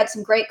say we had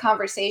some great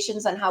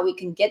conversations on how we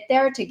can get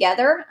there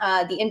together.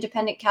 The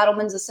Independent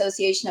Cattlemen's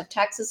Association of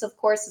Texas, of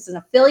course, is an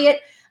affiliate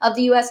of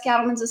the U.S.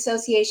 Cattlemen's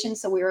Association.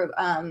 So we were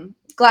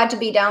glad to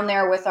be down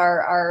there with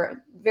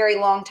our very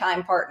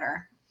long-time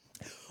partner.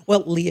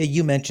 Well, Lia,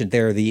 you mentioned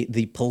there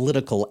the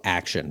political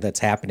action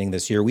that's happening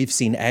this year. We've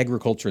seen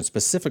agriculture, and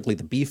specifically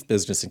the beef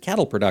business and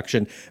cattle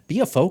production, be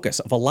a focus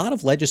of a lot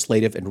of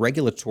legislative and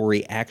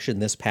regulatory action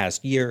this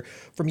past year.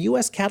 From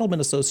U.S. Cattlemen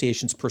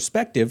Association's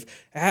perspective,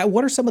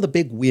 what are some of the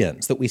big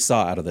wins that we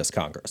saw out of this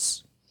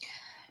Congress?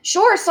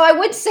 Sure. So I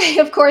would say,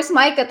 of course,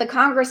 Mike, that the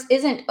Congress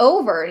isn't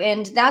over,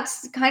 and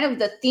that's kind of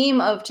the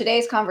theme of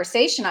today's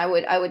conversation. I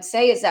would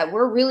say is that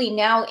we're really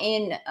now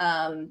in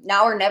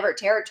now or never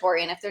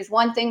territory. And if there's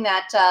one thing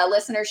that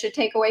listeners should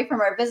take away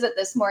from our visit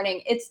this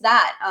morning, it's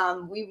that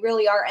we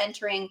really are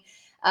entering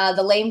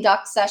the lame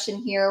duck session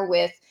here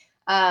with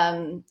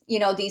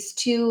these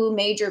two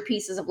major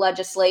pieces of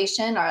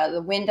legislation,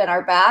 the wind at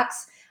our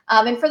backs.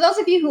 And for those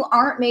of you who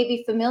aren't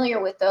maybe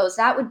familiar with those,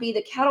 that would be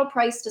the Cattle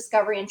Price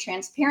Discovery and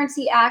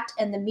Transparency Act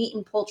and the Meat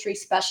and Poultry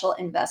Special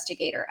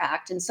Investigator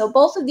Act. And so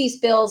both of these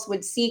bills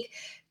would seek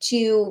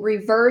to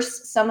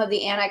reverse some of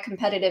the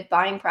anti-competitive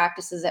buying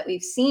practices that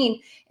we've seen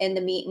in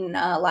the meat and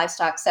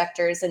livestock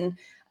sectors. And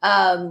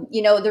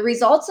the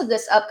results of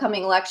this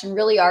upcoming election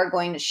really are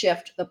going to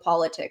shift the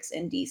politics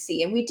in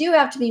DC. And we do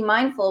have to be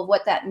mindful of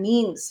what that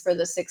means for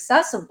the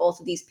success of both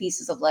of these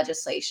pieces of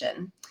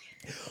legislation.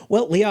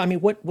 Well, Lia, I mean,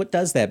 what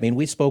does that mean?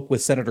 We spoke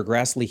with Senator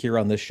Grassley here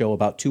on this show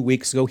about 2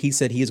 weeks ago. He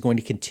said he is going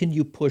to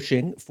continue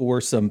pushing for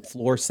some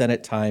floor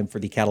Senate time for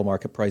the cattle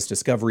market price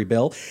discovery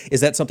bill. Is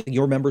that something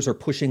your members are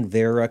pushing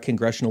their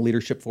congressional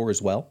leadership for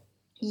as well?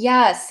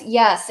 Yes.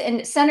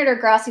 And Senator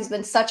Grassley's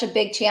been such a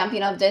big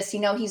champion of this.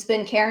 He's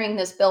been carrying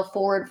this bill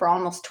forward for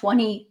almost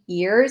 20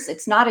 years.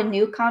 It's not a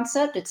new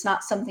concept. It's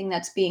not something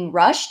that's being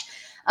rushed.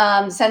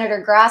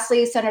 Senator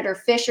Grassley, Senator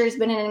Fisher's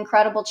been an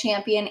incredible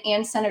champion,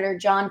 and Senator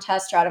John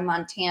Tester out of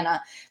Montana.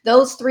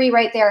 Those three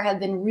right there have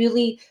been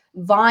really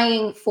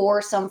vying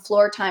for some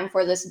floor time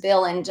for this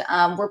bill, and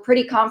we're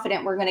pretty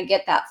confident we're going to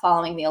get that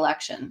following the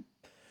election.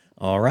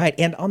 All right.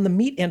 And on the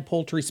Meat and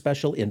Poultry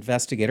Special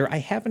Investigator, I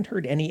haven't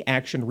heard any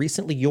action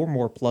recently. You're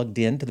more plugged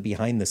into the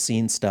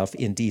behind-the-scenes stuff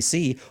in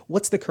D.C.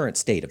 What's the current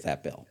state of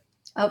that bill?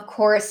 Of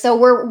course. So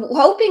we're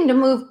hoping to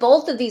move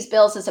both of these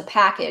bills as a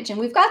package, and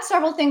we've got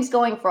several things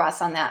going for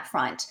us on that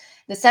front.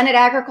 The Senate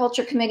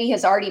Agriculture Committee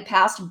has already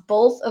passed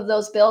both of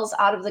those bills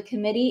out of the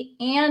committee,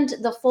 and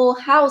the full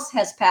House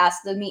has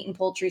passed the Meat and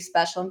Poultry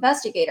Special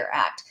Investigator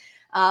Act.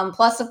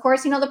 Plus, of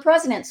course, the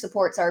president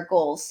supports our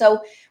goals.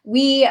 So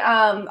we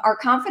are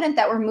confident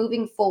that we're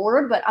moving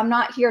forward, but I'm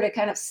not here to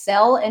kind of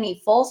sell any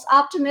false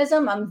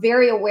optimism. I'm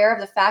very aware of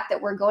the fact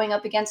that we're going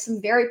up against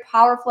some very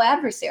powerful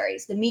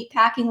adversaries. The meat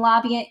packing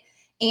lobby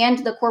and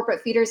the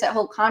corporate feeders that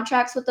hold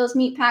contracts with those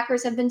meat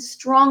packers have been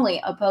strongly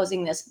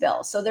opposing this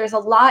bill. So there's a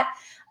lot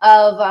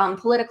of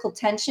political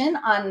tension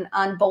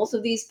on both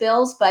of these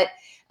bills. But,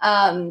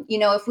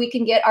 if we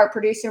can get our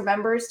producer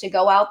members to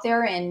go out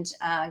there and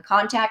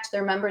contact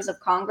their members of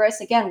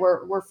Congress, again,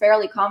 we're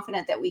fairly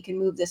confident that we can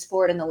move this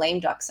forward in the lame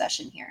duck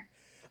session here.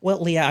 Well,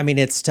 Lia, I mean,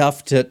 it's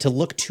tough to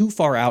look too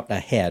far out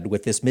ahead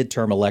with this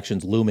midterm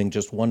elections looming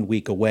just 1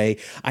 week away.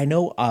 I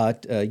know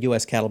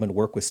U.S. Cattlemen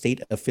work with state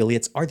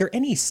affiliates. Are there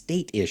any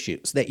state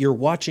issues that you're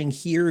watching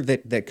here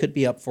that could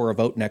be up for a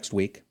vote next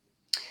week?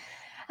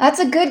 That's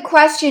a good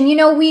question.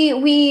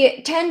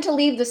 We tend to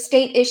leave the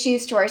state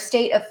issues to our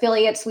state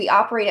affiliates. We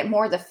operate at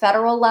more the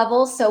federal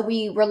level, so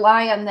we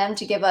rely on them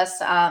to give us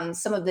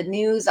some of the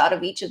news out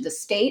of each of the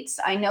states.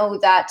 I know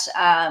that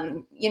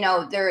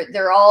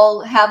they're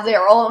all have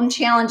their own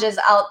challenges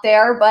out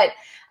there, but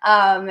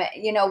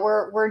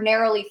we're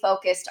narrowly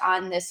focused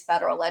on this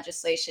federal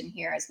legislation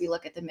here as we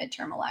look at the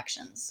midterm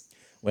elections.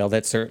 Well,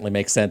 that certainly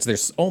makes sense.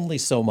 There's only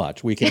so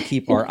much we can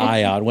keep our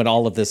eye on when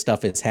all of this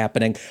stuff is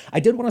happening. I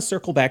did want to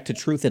circle back to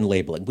truth in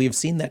labeling. We've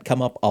seen that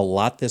come up a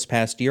lot this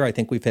past year. I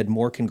think we've had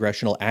more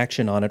congressional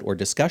action on it or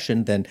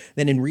discussion than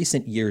in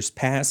recent years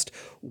past.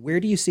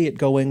 Where do you see it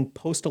going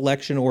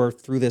post-election or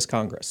through this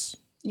Congress?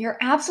 You're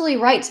absolutely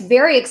right. It's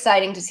very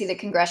exciting to see the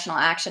congressional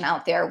action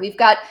out there. We've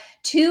got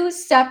two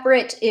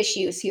separate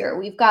issues here.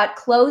 We've got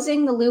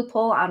closing the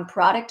loophole on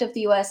product of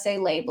the USA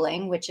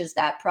labeling, which is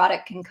that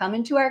product can come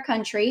into our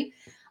country,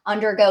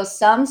 undergo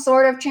some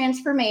sort of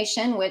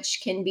transformation,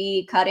 which can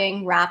be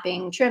cutting,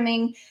 wrapping,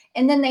 trimming,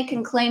 and then they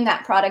can claim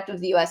that product of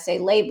the USA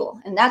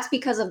label. And that's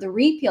because of the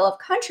repeal of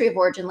country of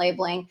origin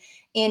labeling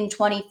in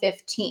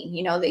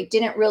 2015. They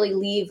didn't really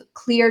leave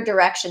clear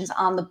directions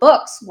on the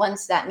books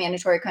once that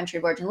mandatory country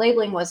of origin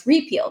labeling was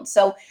repealed.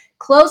 So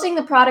closing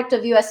the product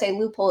of USA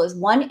loophole is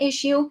one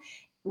issue.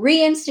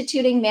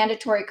 Reinstituting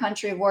mandatory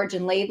country of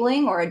origin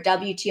labeling, or a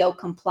WTO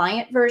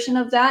compliant version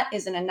of that,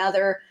 is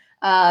another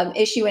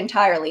issue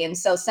entirely. And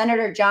so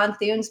Senator John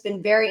Thune's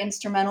been very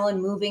instrumental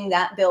in moving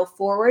that bill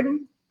forward.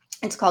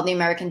 It's called the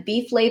American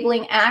Beef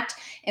Labeling Act.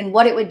 And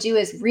what it would do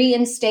is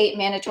reinstate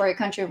mandatory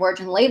country of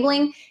origin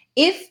labeling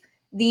if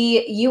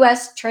the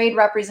U.S. Trade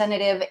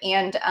Representative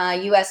and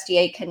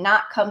USDA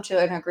cannot come to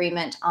an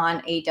agreement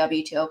on a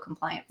WTO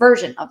compliant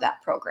version of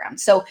that program.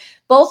 So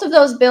both of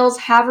those bills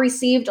have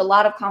received a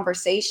lot of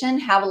conversation,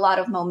 have a lot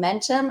of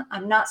momentum.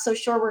 I'm not so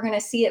sure we're going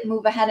to see it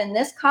move ahead in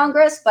this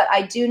Congress, but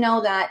I do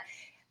know that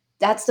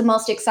That's the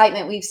most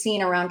excitement we've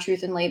seen around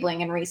truth in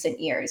labeling in recent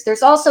years.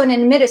 There's also an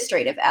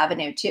administrative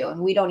avenue too,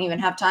 and we don't even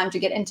have time to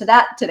get into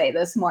that today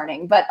this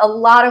morning, but a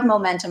lot of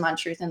momentum on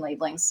truth in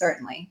labeling,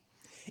 certainly.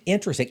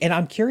 Interesting. And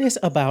I'm curious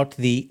about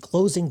the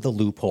closing the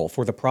loophole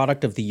for the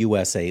product of the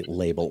USA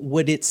label.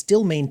 Would it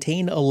still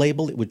maintain a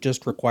label? It would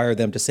just require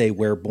them to say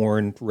where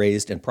born,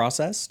 raised, and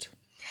processed?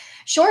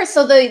 Sure.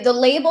 So the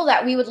label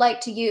that we would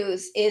like to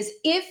use is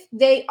if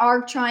they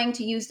are trying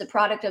to use the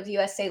product of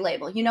USA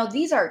label. You know,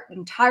 these are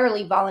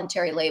entirely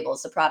voluntary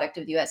labels, the product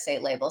of USA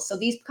label. So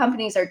these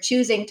companies are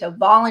choosing to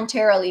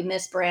voluntarily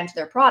misbrand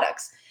their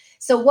products.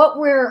 So what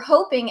we're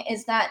hoping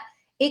is that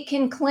it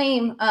can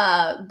claim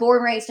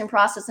born, raised, and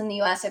processed in the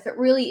U.S. if it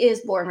really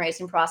is born, raised,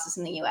 and processed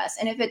in the U.S.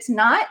 And if it's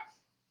not,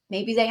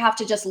 maybe they have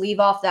to just leave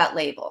off that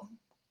label.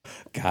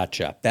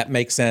 Gotcha. That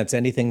makes sense.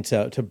 Anything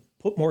to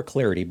put more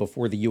clarity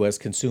before the U.S.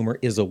 consumer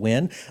is a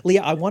win.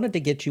 Lia, I wanted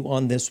to get you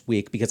on this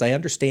week because I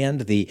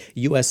understand the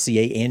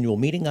USCA annual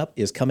meeting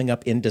is coming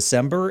up in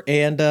December,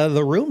 and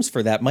the rooms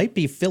for that might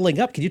be filling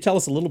up. Can you tell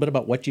us a little bit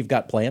about what you've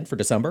got planned for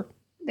December?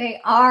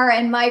 They are.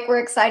 And Mike, we're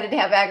excited to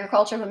have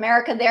Agriculture of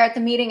America there at the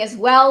meeting as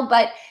well.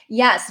 But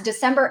yes,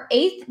 December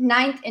 8th,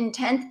 9th, and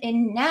 10th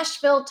in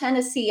Nashville,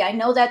 Tennessee. I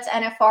know that's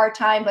NFR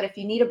time, but if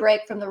you need a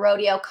break from the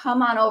rodeo,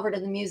 come on over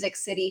to the Music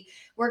City.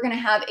 We're going to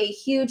have a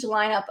huge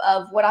lineup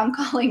of what I'm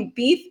calling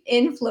beef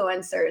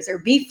influencers or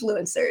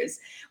beefluencers.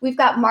 We've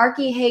got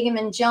Marky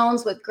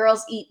Hageman-Jones with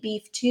Girls Eat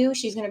Beef Too.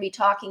 She's going to be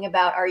talking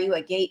about, are you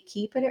a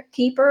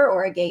gatekeeper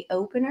or a gate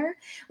opener?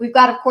 We've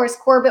got, of course,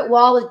 Corbett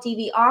Wall with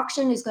DB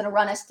Auction, who's going to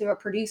run us through a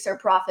producer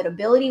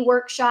profitability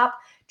workshop.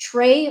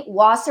 Trey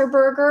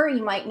Wasserberger,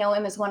 you might know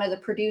him as one of the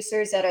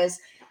producers that is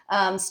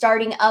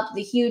starting up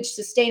the huge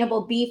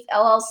Sustainable Beef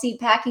LLC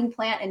packing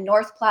plant in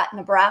North Platte,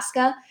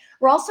 Nebraska.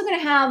 We're also going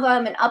to have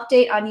an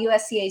update on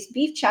USDA's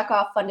beef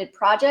checkoff funded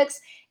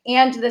projects.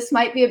 And this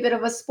might be a bit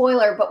of a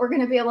spoiler, but we're going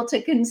to be able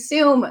to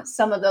consume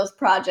some of those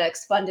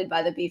projects funded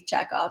by the beef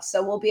checkoff.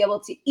 So we'll be able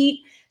to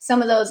eat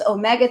some of those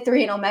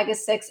omega-3 and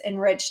omega-6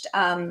 enriched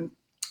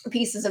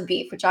pieces of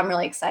beef, which I'm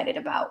really excited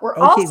about. We're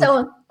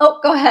also,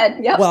 go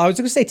ahead. Yep. Well, I was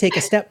going to say, take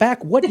a step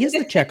back. What is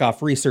the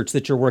checkoff research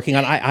that you're working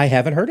on? I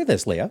haven't heard of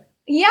this, Lia.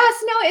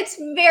 Yes, no, it's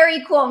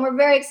very cool. And we're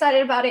very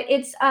excited about it.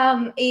 It's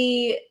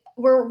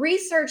we're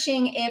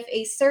researching if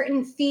a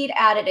certain feed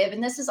additive,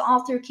 and this is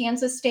all through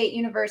Kansas State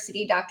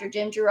University, Dr.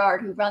 Jim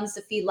Gerard, who runs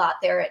the feedlot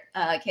there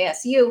at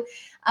KSU.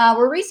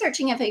 We're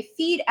researching if a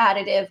feed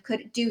additive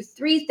could do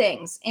three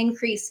things: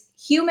 increase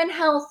human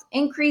health,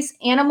 increase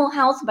animal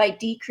health by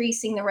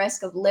decreasing the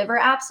risk of liver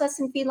abscess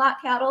in feedlot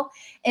cattle,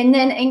 and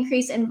then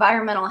increase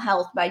environmental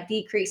health by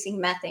decreasing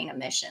methane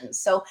emissions.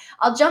 So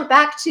I'll jump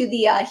back to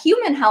the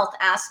human health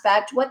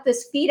aspect. What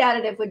this feed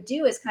additive would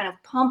do is kind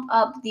of pump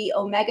up the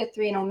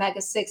omega-3 and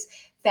omega-6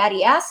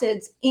 fatty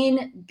acids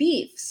in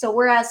beef. So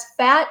whereas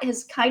fat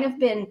has kind of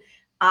been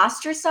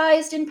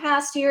ostracized in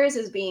past years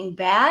as being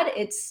bad,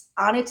 it's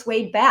on its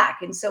way back.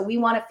 And so we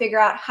want to figure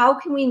out how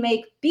can we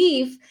make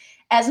beef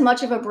as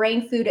much of a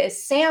brain food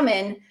as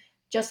salmon,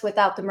 just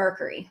without the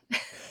mercury.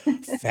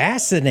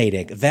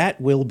 Fascinating.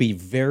 That will be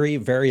very,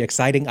 very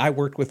exciting. I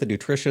worked with a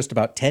nutritionist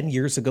about 10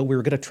 years ago. We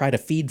were going to try to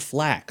feed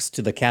flax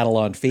to the cattle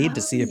on feed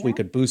to see if we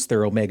could boost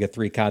their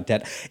omega-3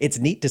 content. It's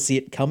neat to see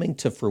it coming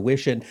to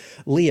fruition.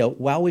 Lia,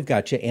 while we've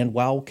got you and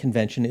while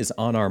convention is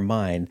on our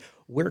mind,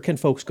 where can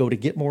folks go to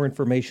get more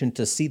information,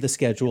 to see the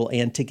schedule,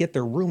 and to get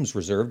their rooms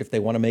reserved if they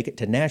want to make it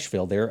to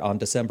Nashville there on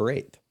December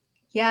 8th?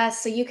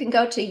 Yes, so you can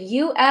go to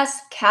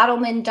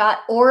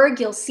uscattlemen.org.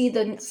 You'll see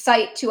the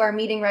site to our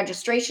meeting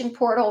registration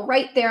portal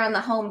right there on the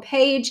home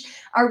page.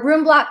 Our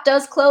room block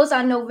does close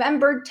on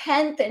November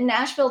 10th, and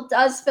Nashville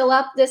does fill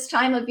up this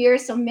time of year.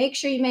 So make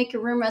sure you make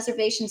your room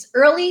reservations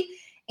early,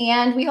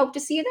 and we hope to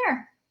see you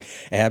there.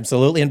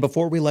 Absolutely. And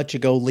before we let you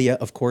go, Lia,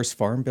 of course,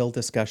 Farm Bill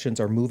discussions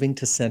are moving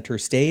to center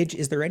stage.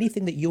 Is there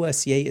anything that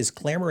USDA is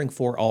clamoring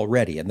for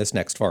already in this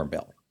next Farm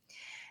Bill?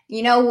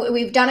 You know,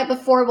 we've done it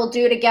before. We'll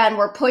do it again.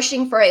 We're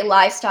pushing for a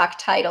livestock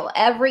title.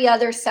 Every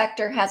other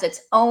sector has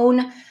its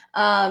own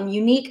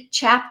unique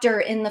chapter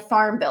in the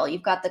Farm Bill.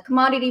 You've got the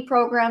commodity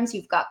programs,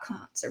 you've got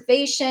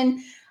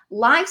conservation.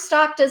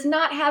 Livestock does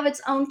not have its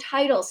own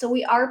title. So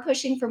we are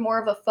pushing for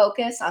more of a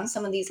focus on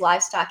some of these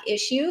livestock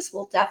issues.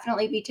 We'll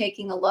definitely be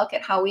taking a look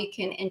at how we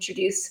can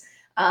introduce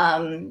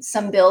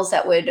some bills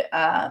that would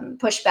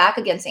push back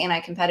against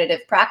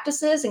anti-competitive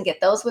practices and get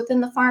those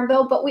within the Farm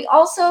Bill. But we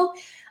also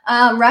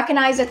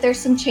recognize that there's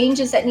some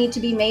changes that need to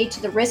be made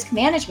to the risk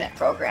management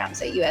programs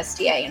at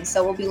USDA. And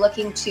so we'll be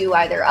looking to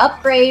either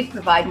upgrade,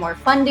 provide more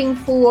funding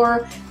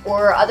for,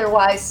 or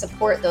otherwise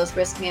support those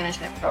risk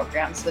management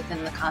programs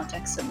within the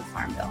context of the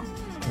Farm Bill.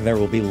 There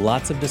will be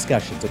lots of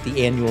discussions at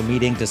the annual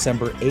meeting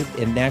December 8th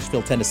in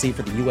Nashville, Tennessee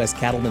for the U.S.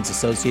 Cattlemen's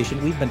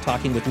Association. We've been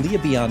talking with Lia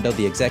Biondo,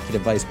 the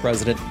Executive Vice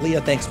President.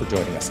 Lia, thanks for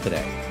joining us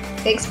today.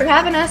 Thanks for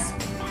having us.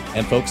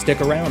 And folks,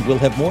 stick around. We'll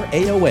have more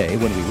AOA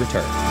when we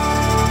return.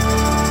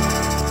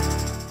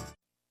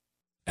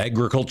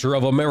 Agriculture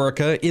of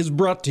America is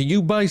brought to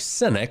you by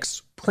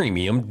Cenex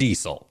Premium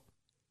Diesel.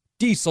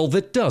 Diesel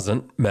that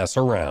doesn't mess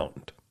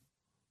around.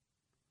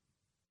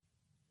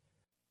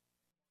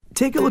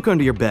 Take a look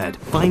under your bed.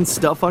 Find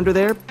stuff under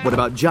there? What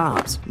about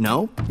jobs?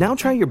 No? Now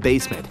try your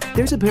basement.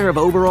 There's a pair of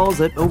overalls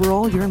that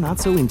overall you're not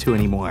so into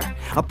anymore.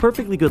 A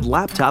perfectly good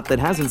laptop that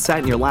hasn't sat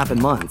in your lap in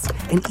months.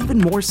 And even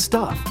more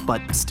stuff,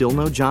 but still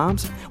no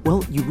jobs?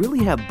 Well, you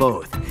really have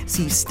both.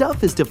 See,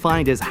 stuff is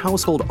defined as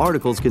household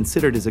articles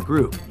considered as a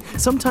group.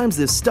 Sometimes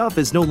this stuff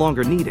is no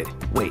longer needed.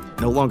 Wait,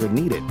 no longer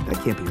needed? That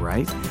can't be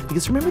right.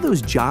 Because remember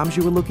those jobs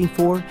you were looking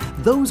for?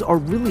 Those are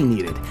really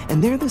needed,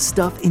 and they're the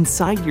stuff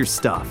inside your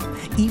stuff.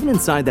 Even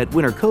inside that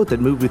winter coat that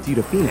moved with you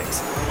to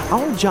Phoenix.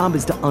 Our job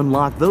is to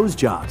unlock those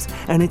jobs,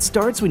 and it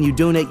starts when you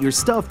donate your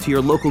stuff to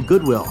your local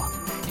Goodwill.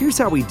 Here's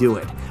how we do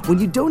it. When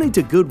you donate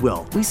to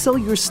Goodwill, we sell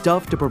your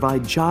stuff to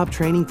provide job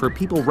training for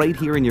people right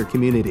here in your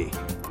community.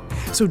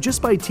 So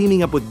just by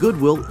teaming up with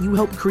Goodwill, you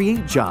help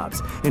create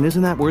jobs. And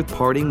isn't that worth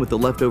parting with the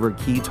leftover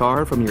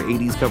keytar from your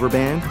 80s cover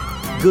band?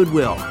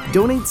 Goodwill.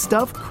 Donate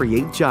stuff,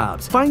 create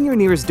jobs. Find your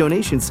nearest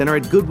donation center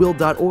at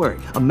goodwill.org.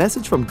 A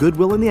message from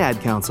Goodwill and the Ad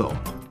Council.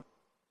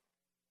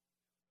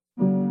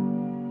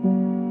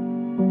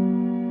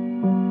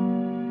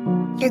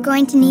 You're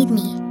going to need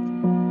me.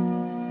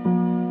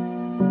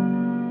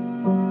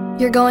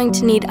 You're going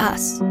to need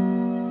us.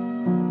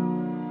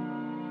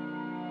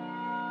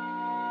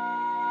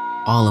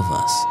 All of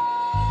us.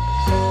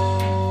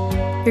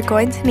 You're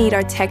going to need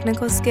our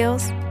technical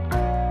skills,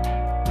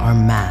 our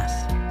math,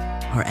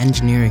 our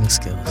engineering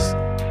skills.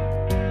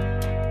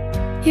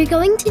 You're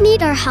going to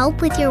need our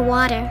help with your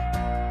water,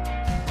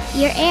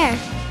 your air,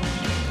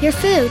 your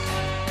food.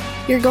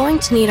 You're going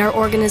to need our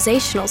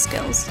organizational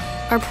skills,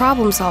 our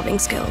problem-solving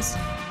skills.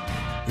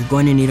 You're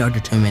going to need our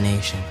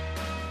determination,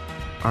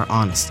 our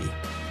honesty,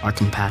 our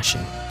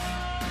compassion.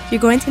 You're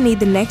going to need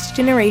the next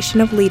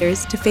generation of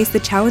leaders to face the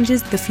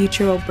challenges the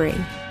future will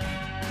bring.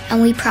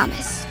 And we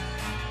promise,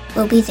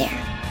 we'll be there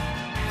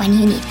when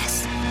you need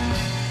us.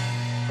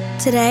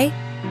 Today,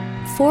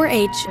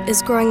 4-H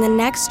is growing the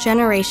next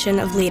generation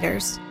of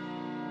leaders.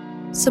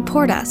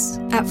 Support us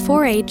at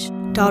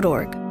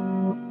 4h.org.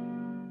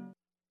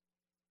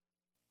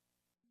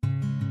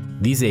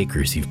 These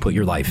acres you've put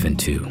your life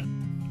into,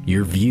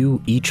 your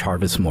view each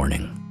harvest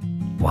morning.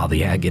 While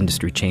the ag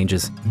industry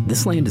changes,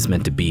 this land is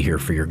meant to be here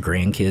for your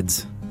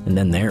grandkids and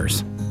then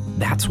theirs.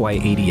 That's why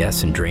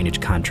ADS and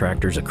drainage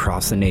contractors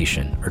across the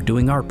nation are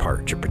doing our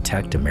part to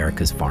protect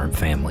America's farm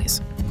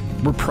families.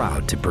 We're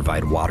proud to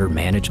provide water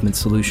management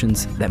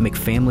solutions that make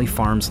family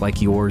farms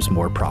like yours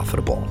more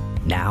profitable,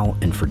 now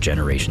and for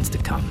generations to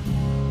come.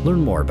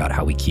 Learn more about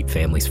how we keep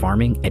families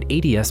farming at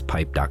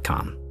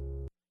adspipe.com.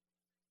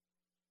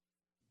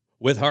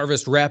 With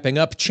harvest wrapping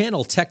up,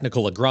 Channel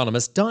technical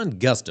agronomist Don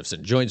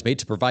Gustafson joins me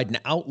to provide an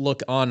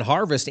outlook on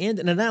harvest and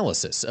an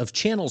analysis of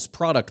Channel's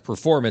product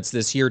performance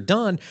this year.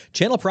 Don,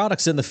 Channel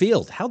products in the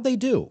field, how'd they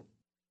do?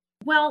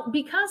 Well,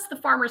 because the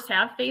farmers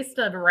have faced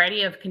a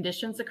variety of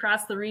conditions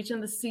across the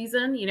region this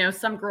season,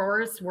 some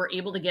growers were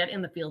able to get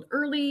in the field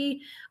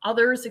early,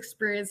 others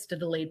experienced a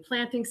delayed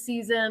planting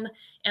season,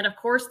 and of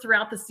course,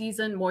 throughout the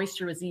season,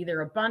 moisture was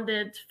either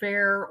abundant,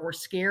 fair, or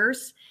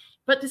scarce.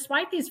 But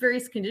despite these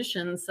various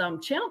conditions,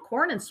 Channel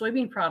corn and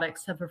soybean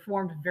products have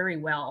performed very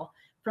well.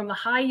 From the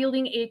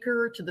high-yielding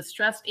acre to the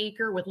stressed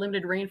acre with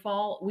limited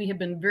rainfall, we have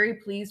been very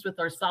pleased with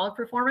our solid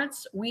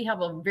performance. We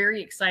have a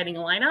very exciting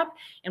lineup,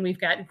 and we've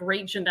got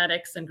great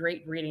genetics and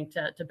great breeding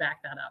to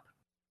back that up.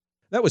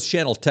 That was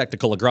Channel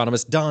technical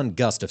agronomist Don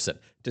Gustafson.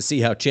 To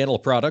see how Channel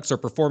products are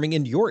performing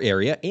in your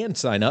area and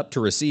sign up to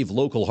receive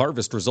local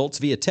harvest results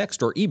via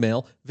text or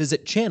email,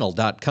 visit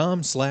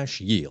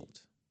channel.com/yield.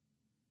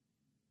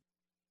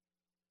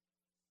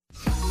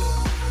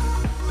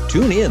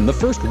 Tune in the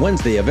first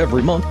Wednesday of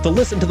every month to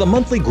listen to the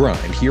Monthly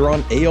Grind here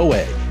on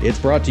AOA. It's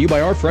brought to you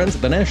by our friends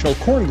at the National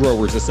Corn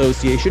Growers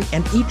Association,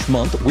 and each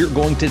month we're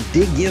going to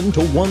dig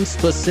into one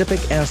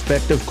specific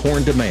aspect of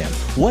corn demand.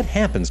 What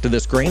happens to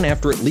this grain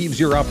after it leaves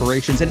your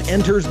operations and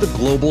enters the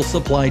global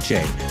supply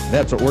chain?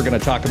 That's what we're going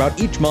to talk about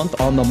each month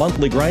on the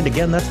Monthly Grind.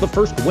 Again, that's the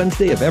first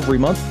Wednesday of every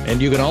month,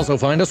 and you can also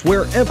find us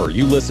wherever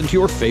you listen to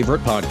your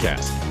favorite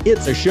podcast.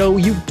 It's a show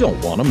you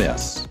don't want to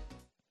miss.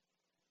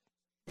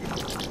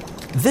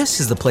 This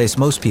is the place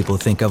most people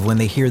think of when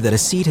they hear that a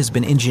seed has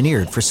been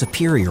engineered for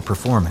superior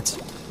performance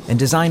and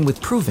designed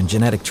with proven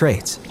genetic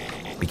traits.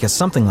 Because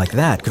something like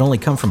that could only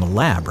come from a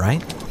lab,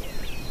 right?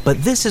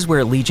 But this is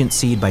where Allegiant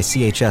Seed by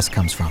CHS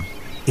comes from.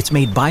 It's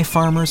made by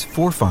farmers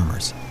for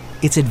farmers.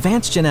 Its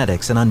advanced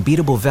genetics and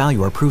unbeatable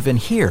value are proven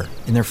here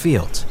in their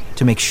fields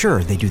to make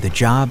sure they do the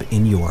job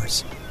in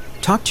yours.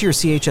 Talk to your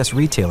CHS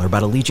retailer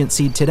about Allegiant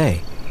Seed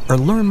today or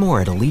learn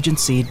more at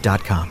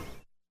AllegiantSeed.com.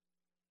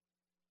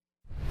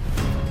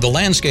 The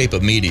landscape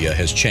of media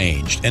has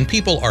changed, and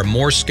people are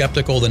more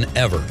skeptical than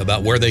ever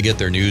about where they get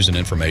their news and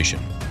information.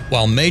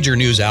 While major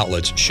news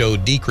outlets show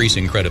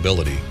decreasing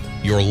credibility,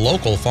 your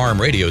local farm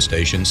radio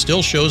station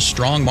still shows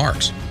strong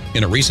marks.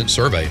 In a recent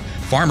survey,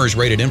 farmers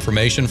rated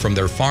information from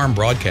their farm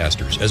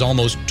broadcasters as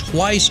almost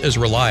twice as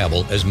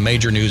reliable as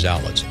major news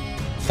outlets.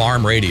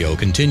 Farm radio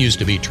continues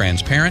to be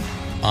transparent,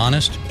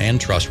 honest,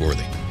 and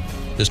trustworthy.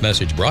 This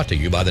message brought to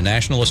you by the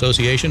National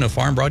Association of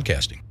Farm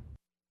Broadcasting.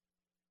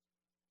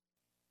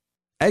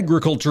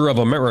 Agriculture of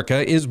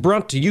America is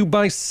brought to you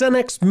by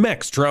Cenex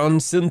Maxtron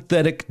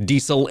Synthetic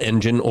Diesel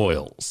Engine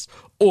Oils.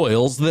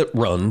 Oils that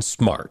run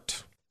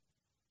smart.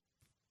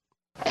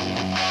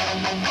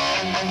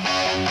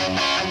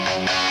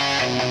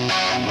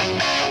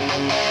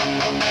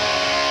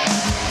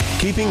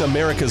 Keeping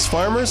America's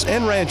farmers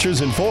and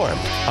ranchers informed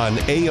on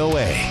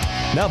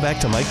AOA. Now back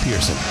to Mike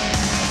Pearson.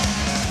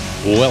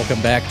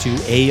 Welcome back to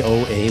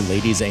AOA,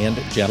 ladies and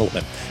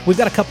gentlemen. We've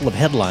got a couple of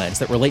headlines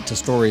that relate to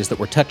stories that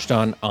were touched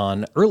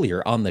on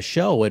earlier on the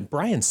show, and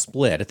Brian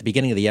Splitt, at the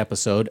beginning of the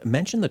episode,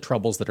 mentioned the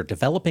troubles that are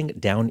developing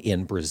down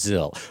in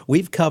Brazil.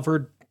 We've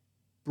covered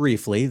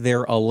briefly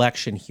their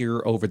election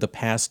here over the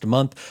past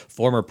month.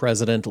 Former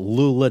President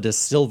Lula da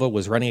Silva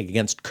was running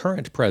against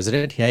current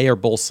President Jair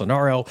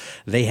Bolsonaro.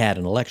 They had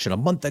an election a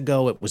month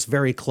ago. It was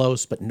very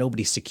close, but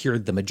nobody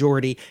secured the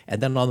majority.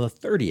 And then on the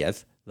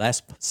 30th,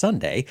 last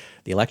Sunday,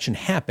 the election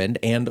happened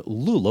and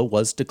Lula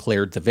was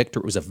declared the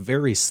victor. It was a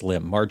very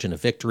slim margin of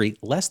victory,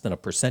 less than a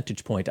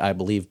percentage point, I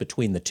believe,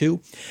 between the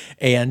two.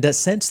 And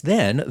since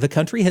then, the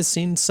country has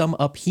seen some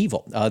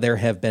upheaval. There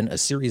have been a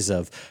series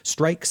of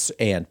strikes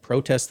and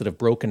protests that have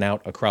broken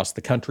out across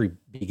the country,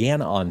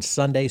 began on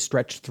Sunday,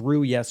 stretched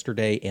through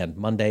yesterday and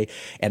Monday.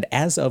 And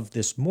as of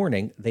this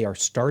morning, they are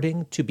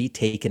starting to be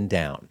taken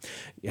down.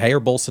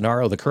 Jair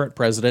Bolsonaro, the current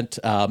president,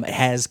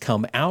 has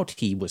come out.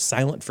 He was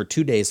silent for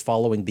 2 days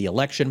following the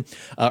election.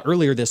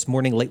 Earlier this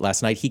morning, late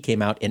last night, he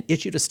came out and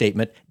issued a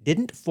statement,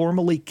 didn't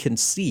formally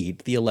concede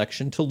the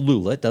election to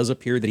Lula. It does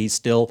appear that he's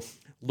still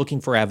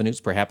looking for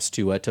avenues perhaps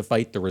to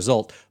fight the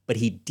result, but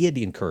he did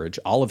encourage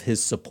all of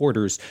his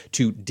supporters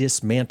to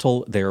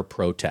dismantle their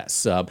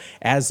protests.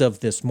 As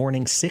of this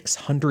morning,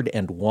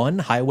 601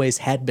 highways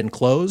had been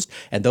closed,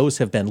 and those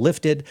have been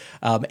lifted,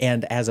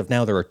 and as of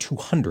now, there are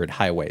 200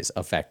 highways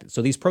affected.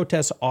 So these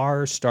protests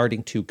are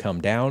starting to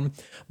come down,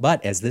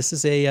 but as this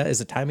is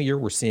a time of year,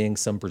 we're seeing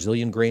some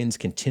Brazilian grains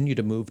continue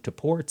to move to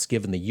ports,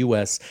 given the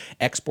U.S.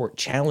 export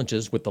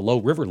challenges with the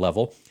low river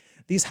level.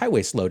 These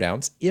highway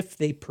slowdowns, if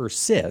they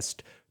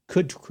persist,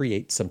 could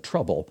create some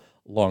trouble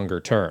longer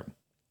term.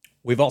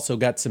 We've also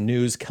got some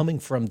news coming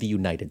from the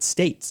United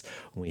States.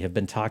 We have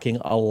been talking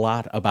a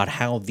lot about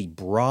how the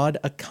broad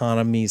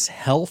economy's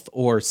health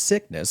or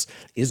sickness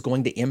is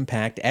going to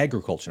impact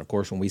agriculture. Of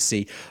course, when we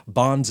see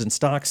bonds and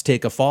stocks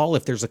take a fall,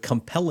 if there's a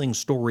compelling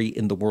story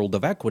in the world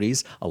of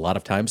equities, a lot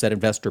of times that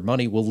investor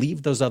money will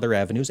leave those other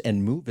avenues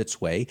and move its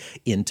way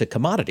into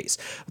commodities.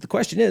 But the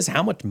question is,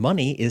 how much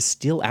money is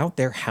still out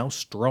there? How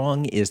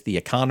strong is the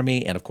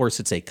economy? And of course,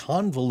 it's a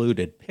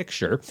convoluted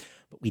picture.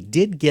 But we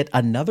did get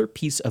another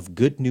piece of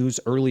good news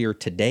earlier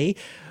today.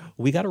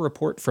 We got a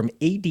report from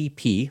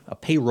ADP, a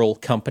payroll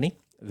company.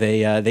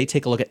 They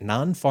take a look at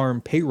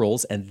non-farm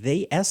payrolls, and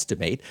they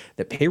estimate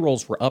that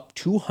payrolls were up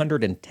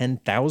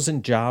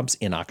 210,000 jobs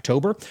in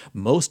October.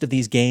 Most of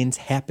these gains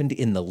happened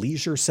in the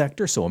leisure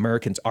sector, so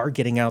Americans are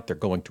getting out. They're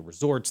going to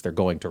resorts, they're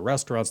going to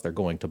restaurants, they're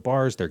going to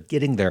bars, they're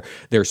getting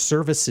their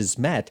services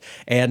met.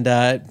 And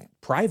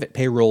private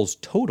payrolls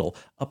total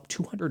up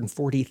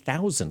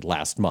 240,000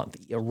 last month,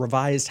 a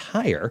revised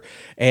higher.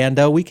 And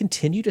we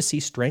continue to see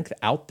strength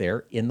out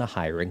there in the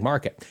hiring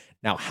market.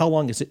 Now, how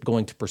long is it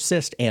going to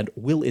persist, and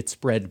will it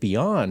spread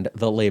beyond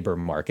the labor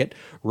market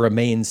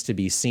remains to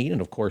be seen.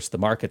 And of course, the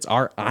markets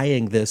are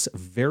eyeing this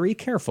very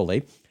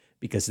carefully,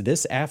 because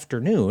this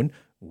afternoon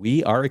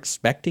we are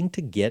expecting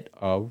to get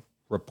a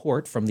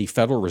report from the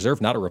Federal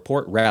Reserve, not a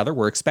report, rather,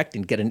 we're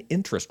expecting to get an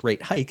interest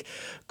rate hike.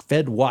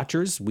 Fed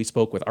watchers, we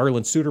spoke with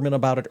Arlen Suderman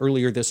about it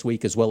earlier this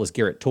week, as well as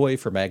Garrett Toy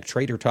from Ag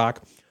Trader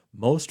Talk.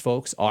 Most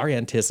folks are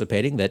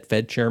anticipating that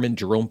Fed Chairman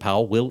Jerome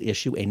Powell will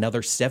issue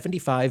another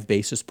 75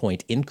 basis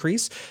point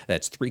increase.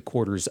 That's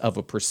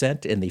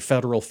 0.75% in the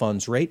federal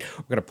funds rate.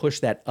 We're going to push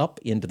that up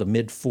into the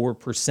mid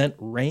 4%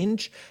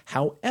 range.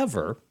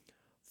 However,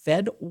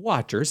 Fed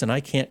watchers, and I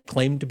can't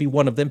claim to be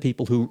one of them,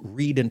 people who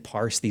read and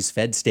parse these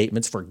Fed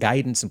statements for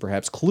guidance and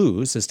perhaps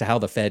clues as to how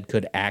the Fed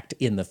could act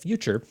in the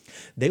future,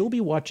 they will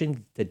be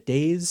watching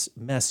today's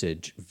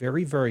message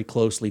very, very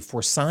closely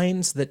for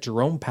signs that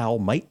Jerome Powell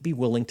might be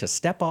willing to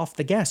step off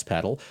the gas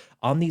pedal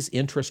on these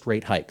interest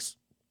rate hikes.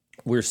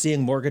 We're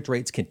seeing mortgage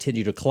rates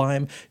continue to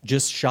climb,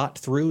 just shot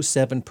through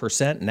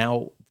 7%.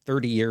 Now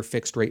 30-year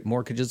fixed-rate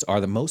mortgages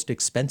are the most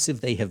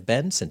expensive they have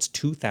been since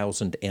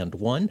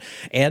 2001,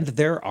 and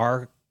there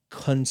are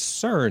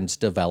concerns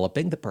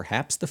developing that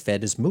perhaps the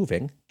Fed is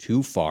moving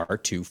too far,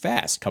 too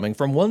fast, coming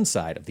from one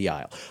side of the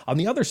aisle. On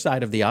the other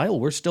side of the aisle,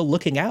 we're still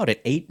looking out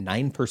at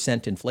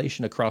 8-9%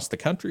 inflation across the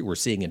country. We're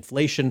seeing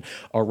inflation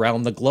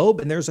around the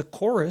globe, and there's a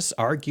chorus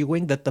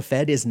arguing that the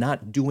Fed is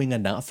not doing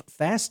enough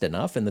fast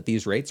enough, and that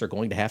these rates are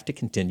going to have to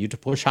continue to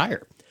push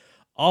higher.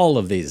 All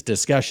of these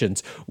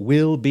discussions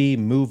will be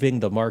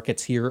moving the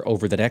markets here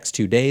over the next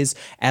 2 days.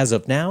 As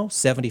of now,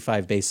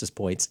 75 basis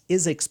points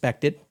is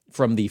expected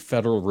from the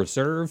Federal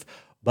Reserve,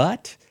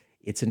 but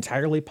it's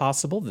entirely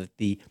possible that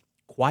the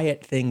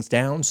quiet things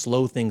down,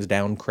 slow things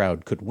down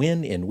crowd could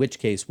win, in which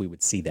case we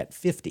would see that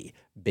 50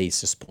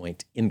 basis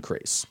point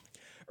increase.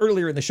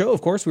 Earlier in the show,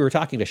 of course, we were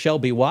talking to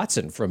Shelby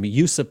Watson from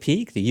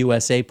USAPEEC, the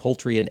USA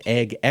Poultry and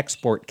Egg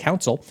Export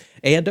Council,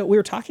 and we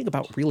were talking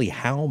about really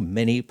how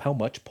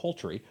much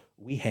poultry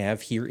we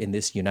have here in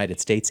this United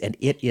States, and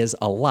it is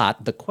a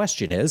lot. The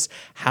question is,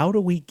 how do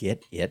we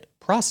get it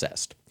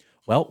processed?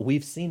 Well,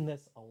 we've seen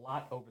this a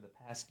lot over the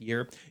past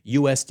year.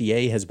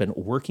 USDA has been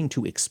working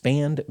to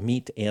expand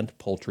meat and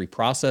poultry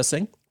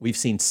processing. We've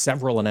seen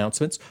several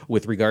announcements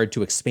with regard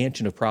to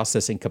expansion of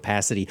processing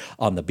capacity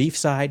on the beef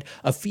side,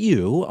 a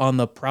few on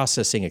the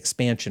processing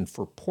expansion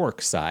for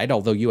pork side,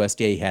 although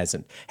USDA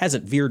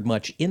hasn't veered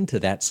much into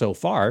that so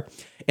far.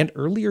 And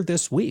earlier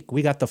this week,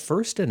 we got the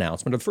first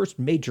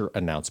major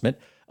announcement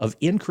of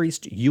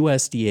increased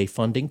USDA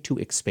funding to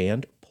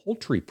expand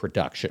poultry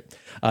production.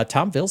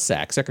 Tom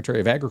Vilsack,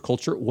 Secretary of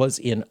Agriculture, was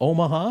in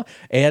Omaha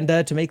and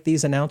to make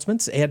these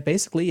announcements. And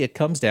basically, it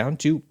comes down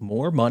to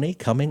more money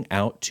coming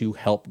out to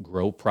help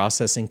grow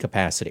processing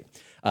capacity.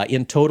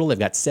 In total, they've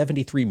got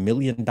 $73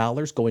 million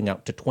going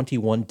out to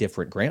 21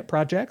 different grant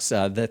projects.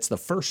 That's the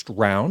first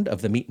round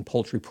of the Meat and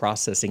Poultry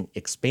Processing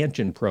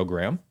Expansion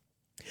Program.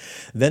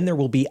 Then there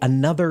will be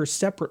another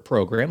separate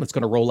program that's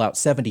going to roll out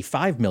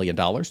 $75 million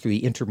through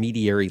the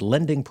Intermediary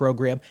Lending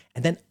Program,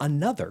 and then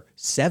another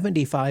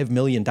 $75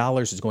 million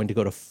is going to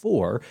go to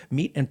 4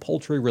 meat and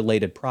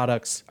poultry-related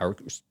projects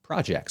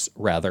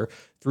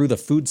through the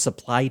Food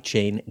Supply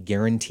Chain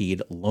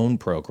Guaranteed Loan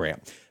Program.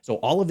 So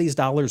all of these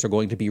dollars are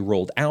going to be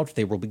rolled out.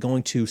 They will be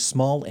going to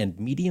small and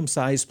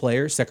medium-sized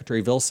players.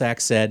 Secretary Vilsack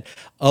said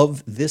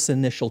of this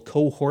initial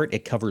cohort,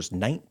 it covers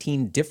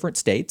 19 different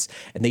states.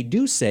 And they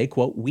do say,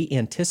 quote, "We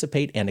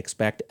anticipate and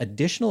expect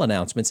additional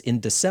announcements in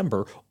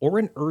December or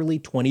in early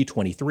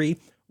 2023.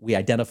 We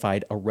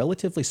identified a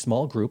relatively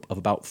small group of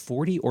about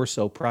 40 or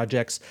so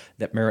projects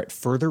that merit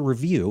further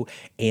review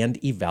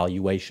and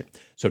evaluation."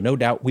 So no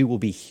doubt we will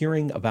be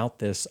hearing about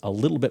this a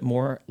little bit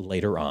more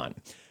later on.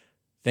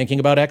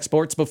 Thinking about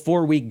exports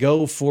before we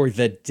go for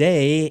the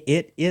day,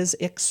 it is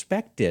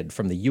expected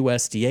from the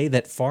USDA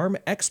that farm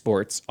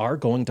exports are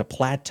going to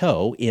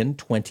plateau in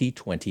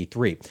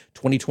 2023.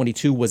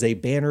 2022 was a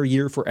banner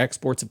year for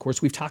exports. Of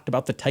course, we've talked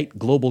about the tight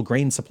global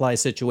grain supply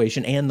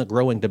situation and the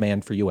growing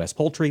demand for U.S.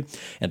 poultry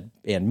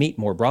and meat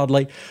more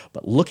broadly.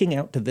 But looking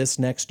out to this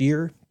next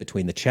year,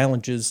 between the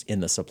challenges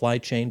in the supply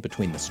chain,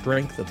 between the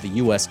strength of the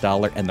U.S.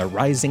 dollar and the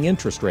rising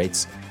interest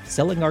rates,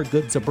 selling our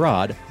goods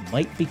abroad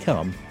might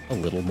become a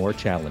little more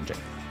challenging.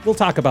 We'll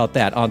talk about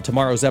that on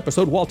tomorrow's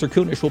episode. Walter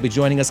Kunish will be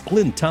joining us,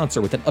 Glenn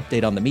Tonser with an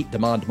update on the Meat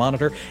Demand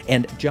Monitor,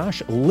 and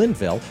Josh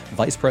Linville,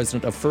 Vice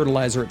President of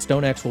Fertilizer at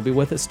StoneX, will be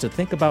with us to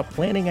think about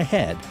planning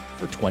ahead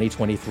for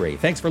 2023.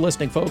 Thanks for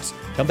listening, folks.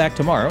 Come back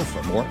tomorrow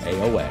for more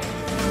AOA.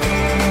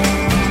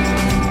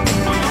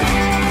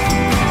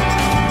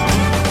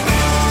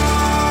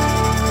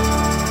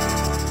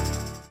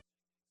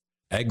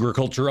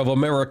 Agriculture of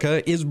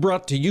America is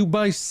brought to you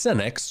by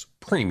Cenex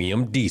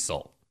Premium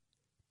Diesel.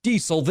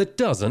 Diesel that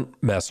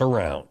doesn't mess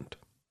around.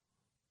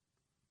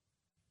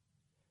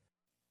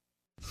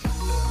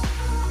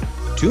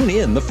 Tune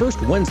in the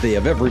first Wednesday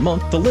of every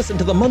month to listen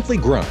to the Monthly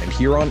Grind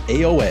here on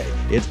AOA.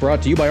 It's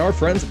brought to you by our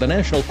friends at the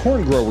National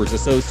Corn Growers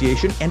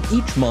Association, and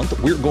each month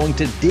we're going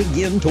to dig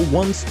into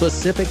one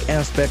specific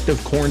aspect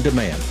of corn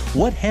demand.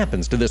 What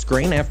happens to this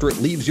grain after it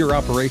leaves your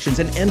operations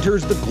and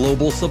enters the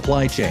global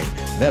supply chain?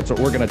 That's what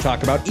we're going to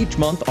talk about each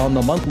month on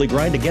the Monthly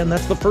Grind. Again,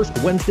 that's the first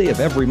Wednesday of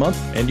every month,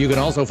 and you can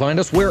also find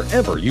us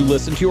wherever you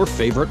listen to your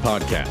favorite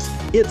podcast.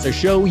 It's a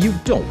show you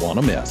don't want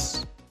to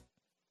miss.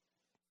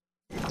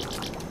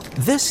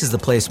 This is the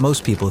place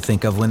most people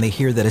think of when they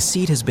hear that a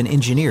seed has been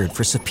engineered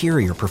for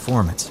superior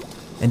performance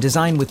and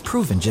designed with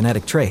proven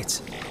genetic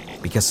traits.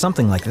 Because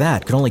something like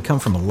that could only come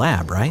from a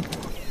lab, right?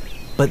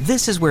 But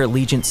this is where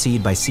Allegiant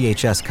Seed by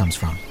CHS comes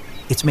from.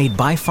 It's made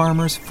by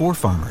farmers for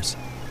farmers.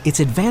 Its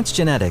advanced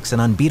genetics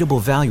and unbeatable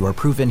value are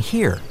proven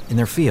here in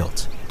their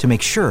fields to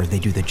make sure they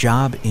do the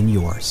job in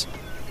yours.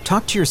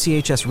 Talk to your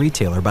CHS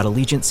retailer about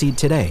Allegiant Seed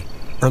today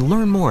or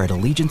learn more at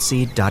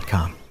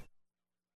AllegiantSeed.com.